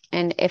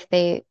 and if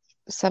they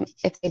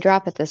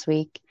drop it this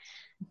week,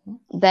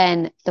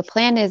 then the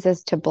plan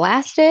is to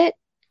blast it,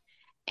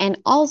 and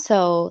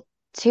also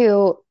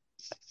to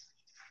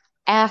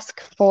ask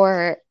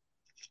for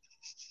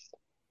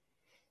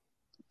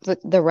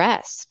the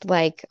rest.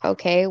 Like,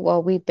 okay,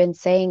 well, we've been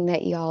saying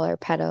that y'all are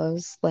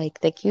pedos. Like,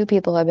 the Q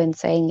people have been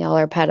saying y'all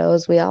are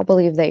pedos. We all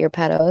believe that you're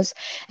pedos.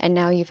 And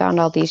now you found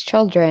all these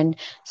children.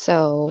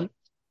 So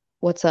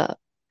what's up?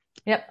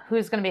 Yep.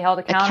 Who's going to be held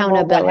accountable?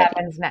 What Accountability.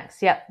 happens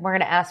next? Yep. We're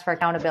going to ask for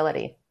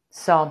accountability.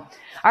 So, all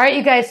right,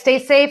 you guys stay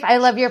safe. I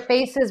love your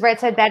faces. Right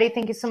Side Daddy,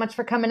 thank you so much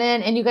for coming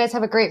in. And you guys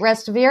have a great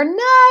rest of your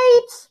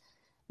night.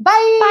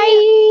 Bye.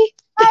 Bye.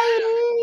 Bye.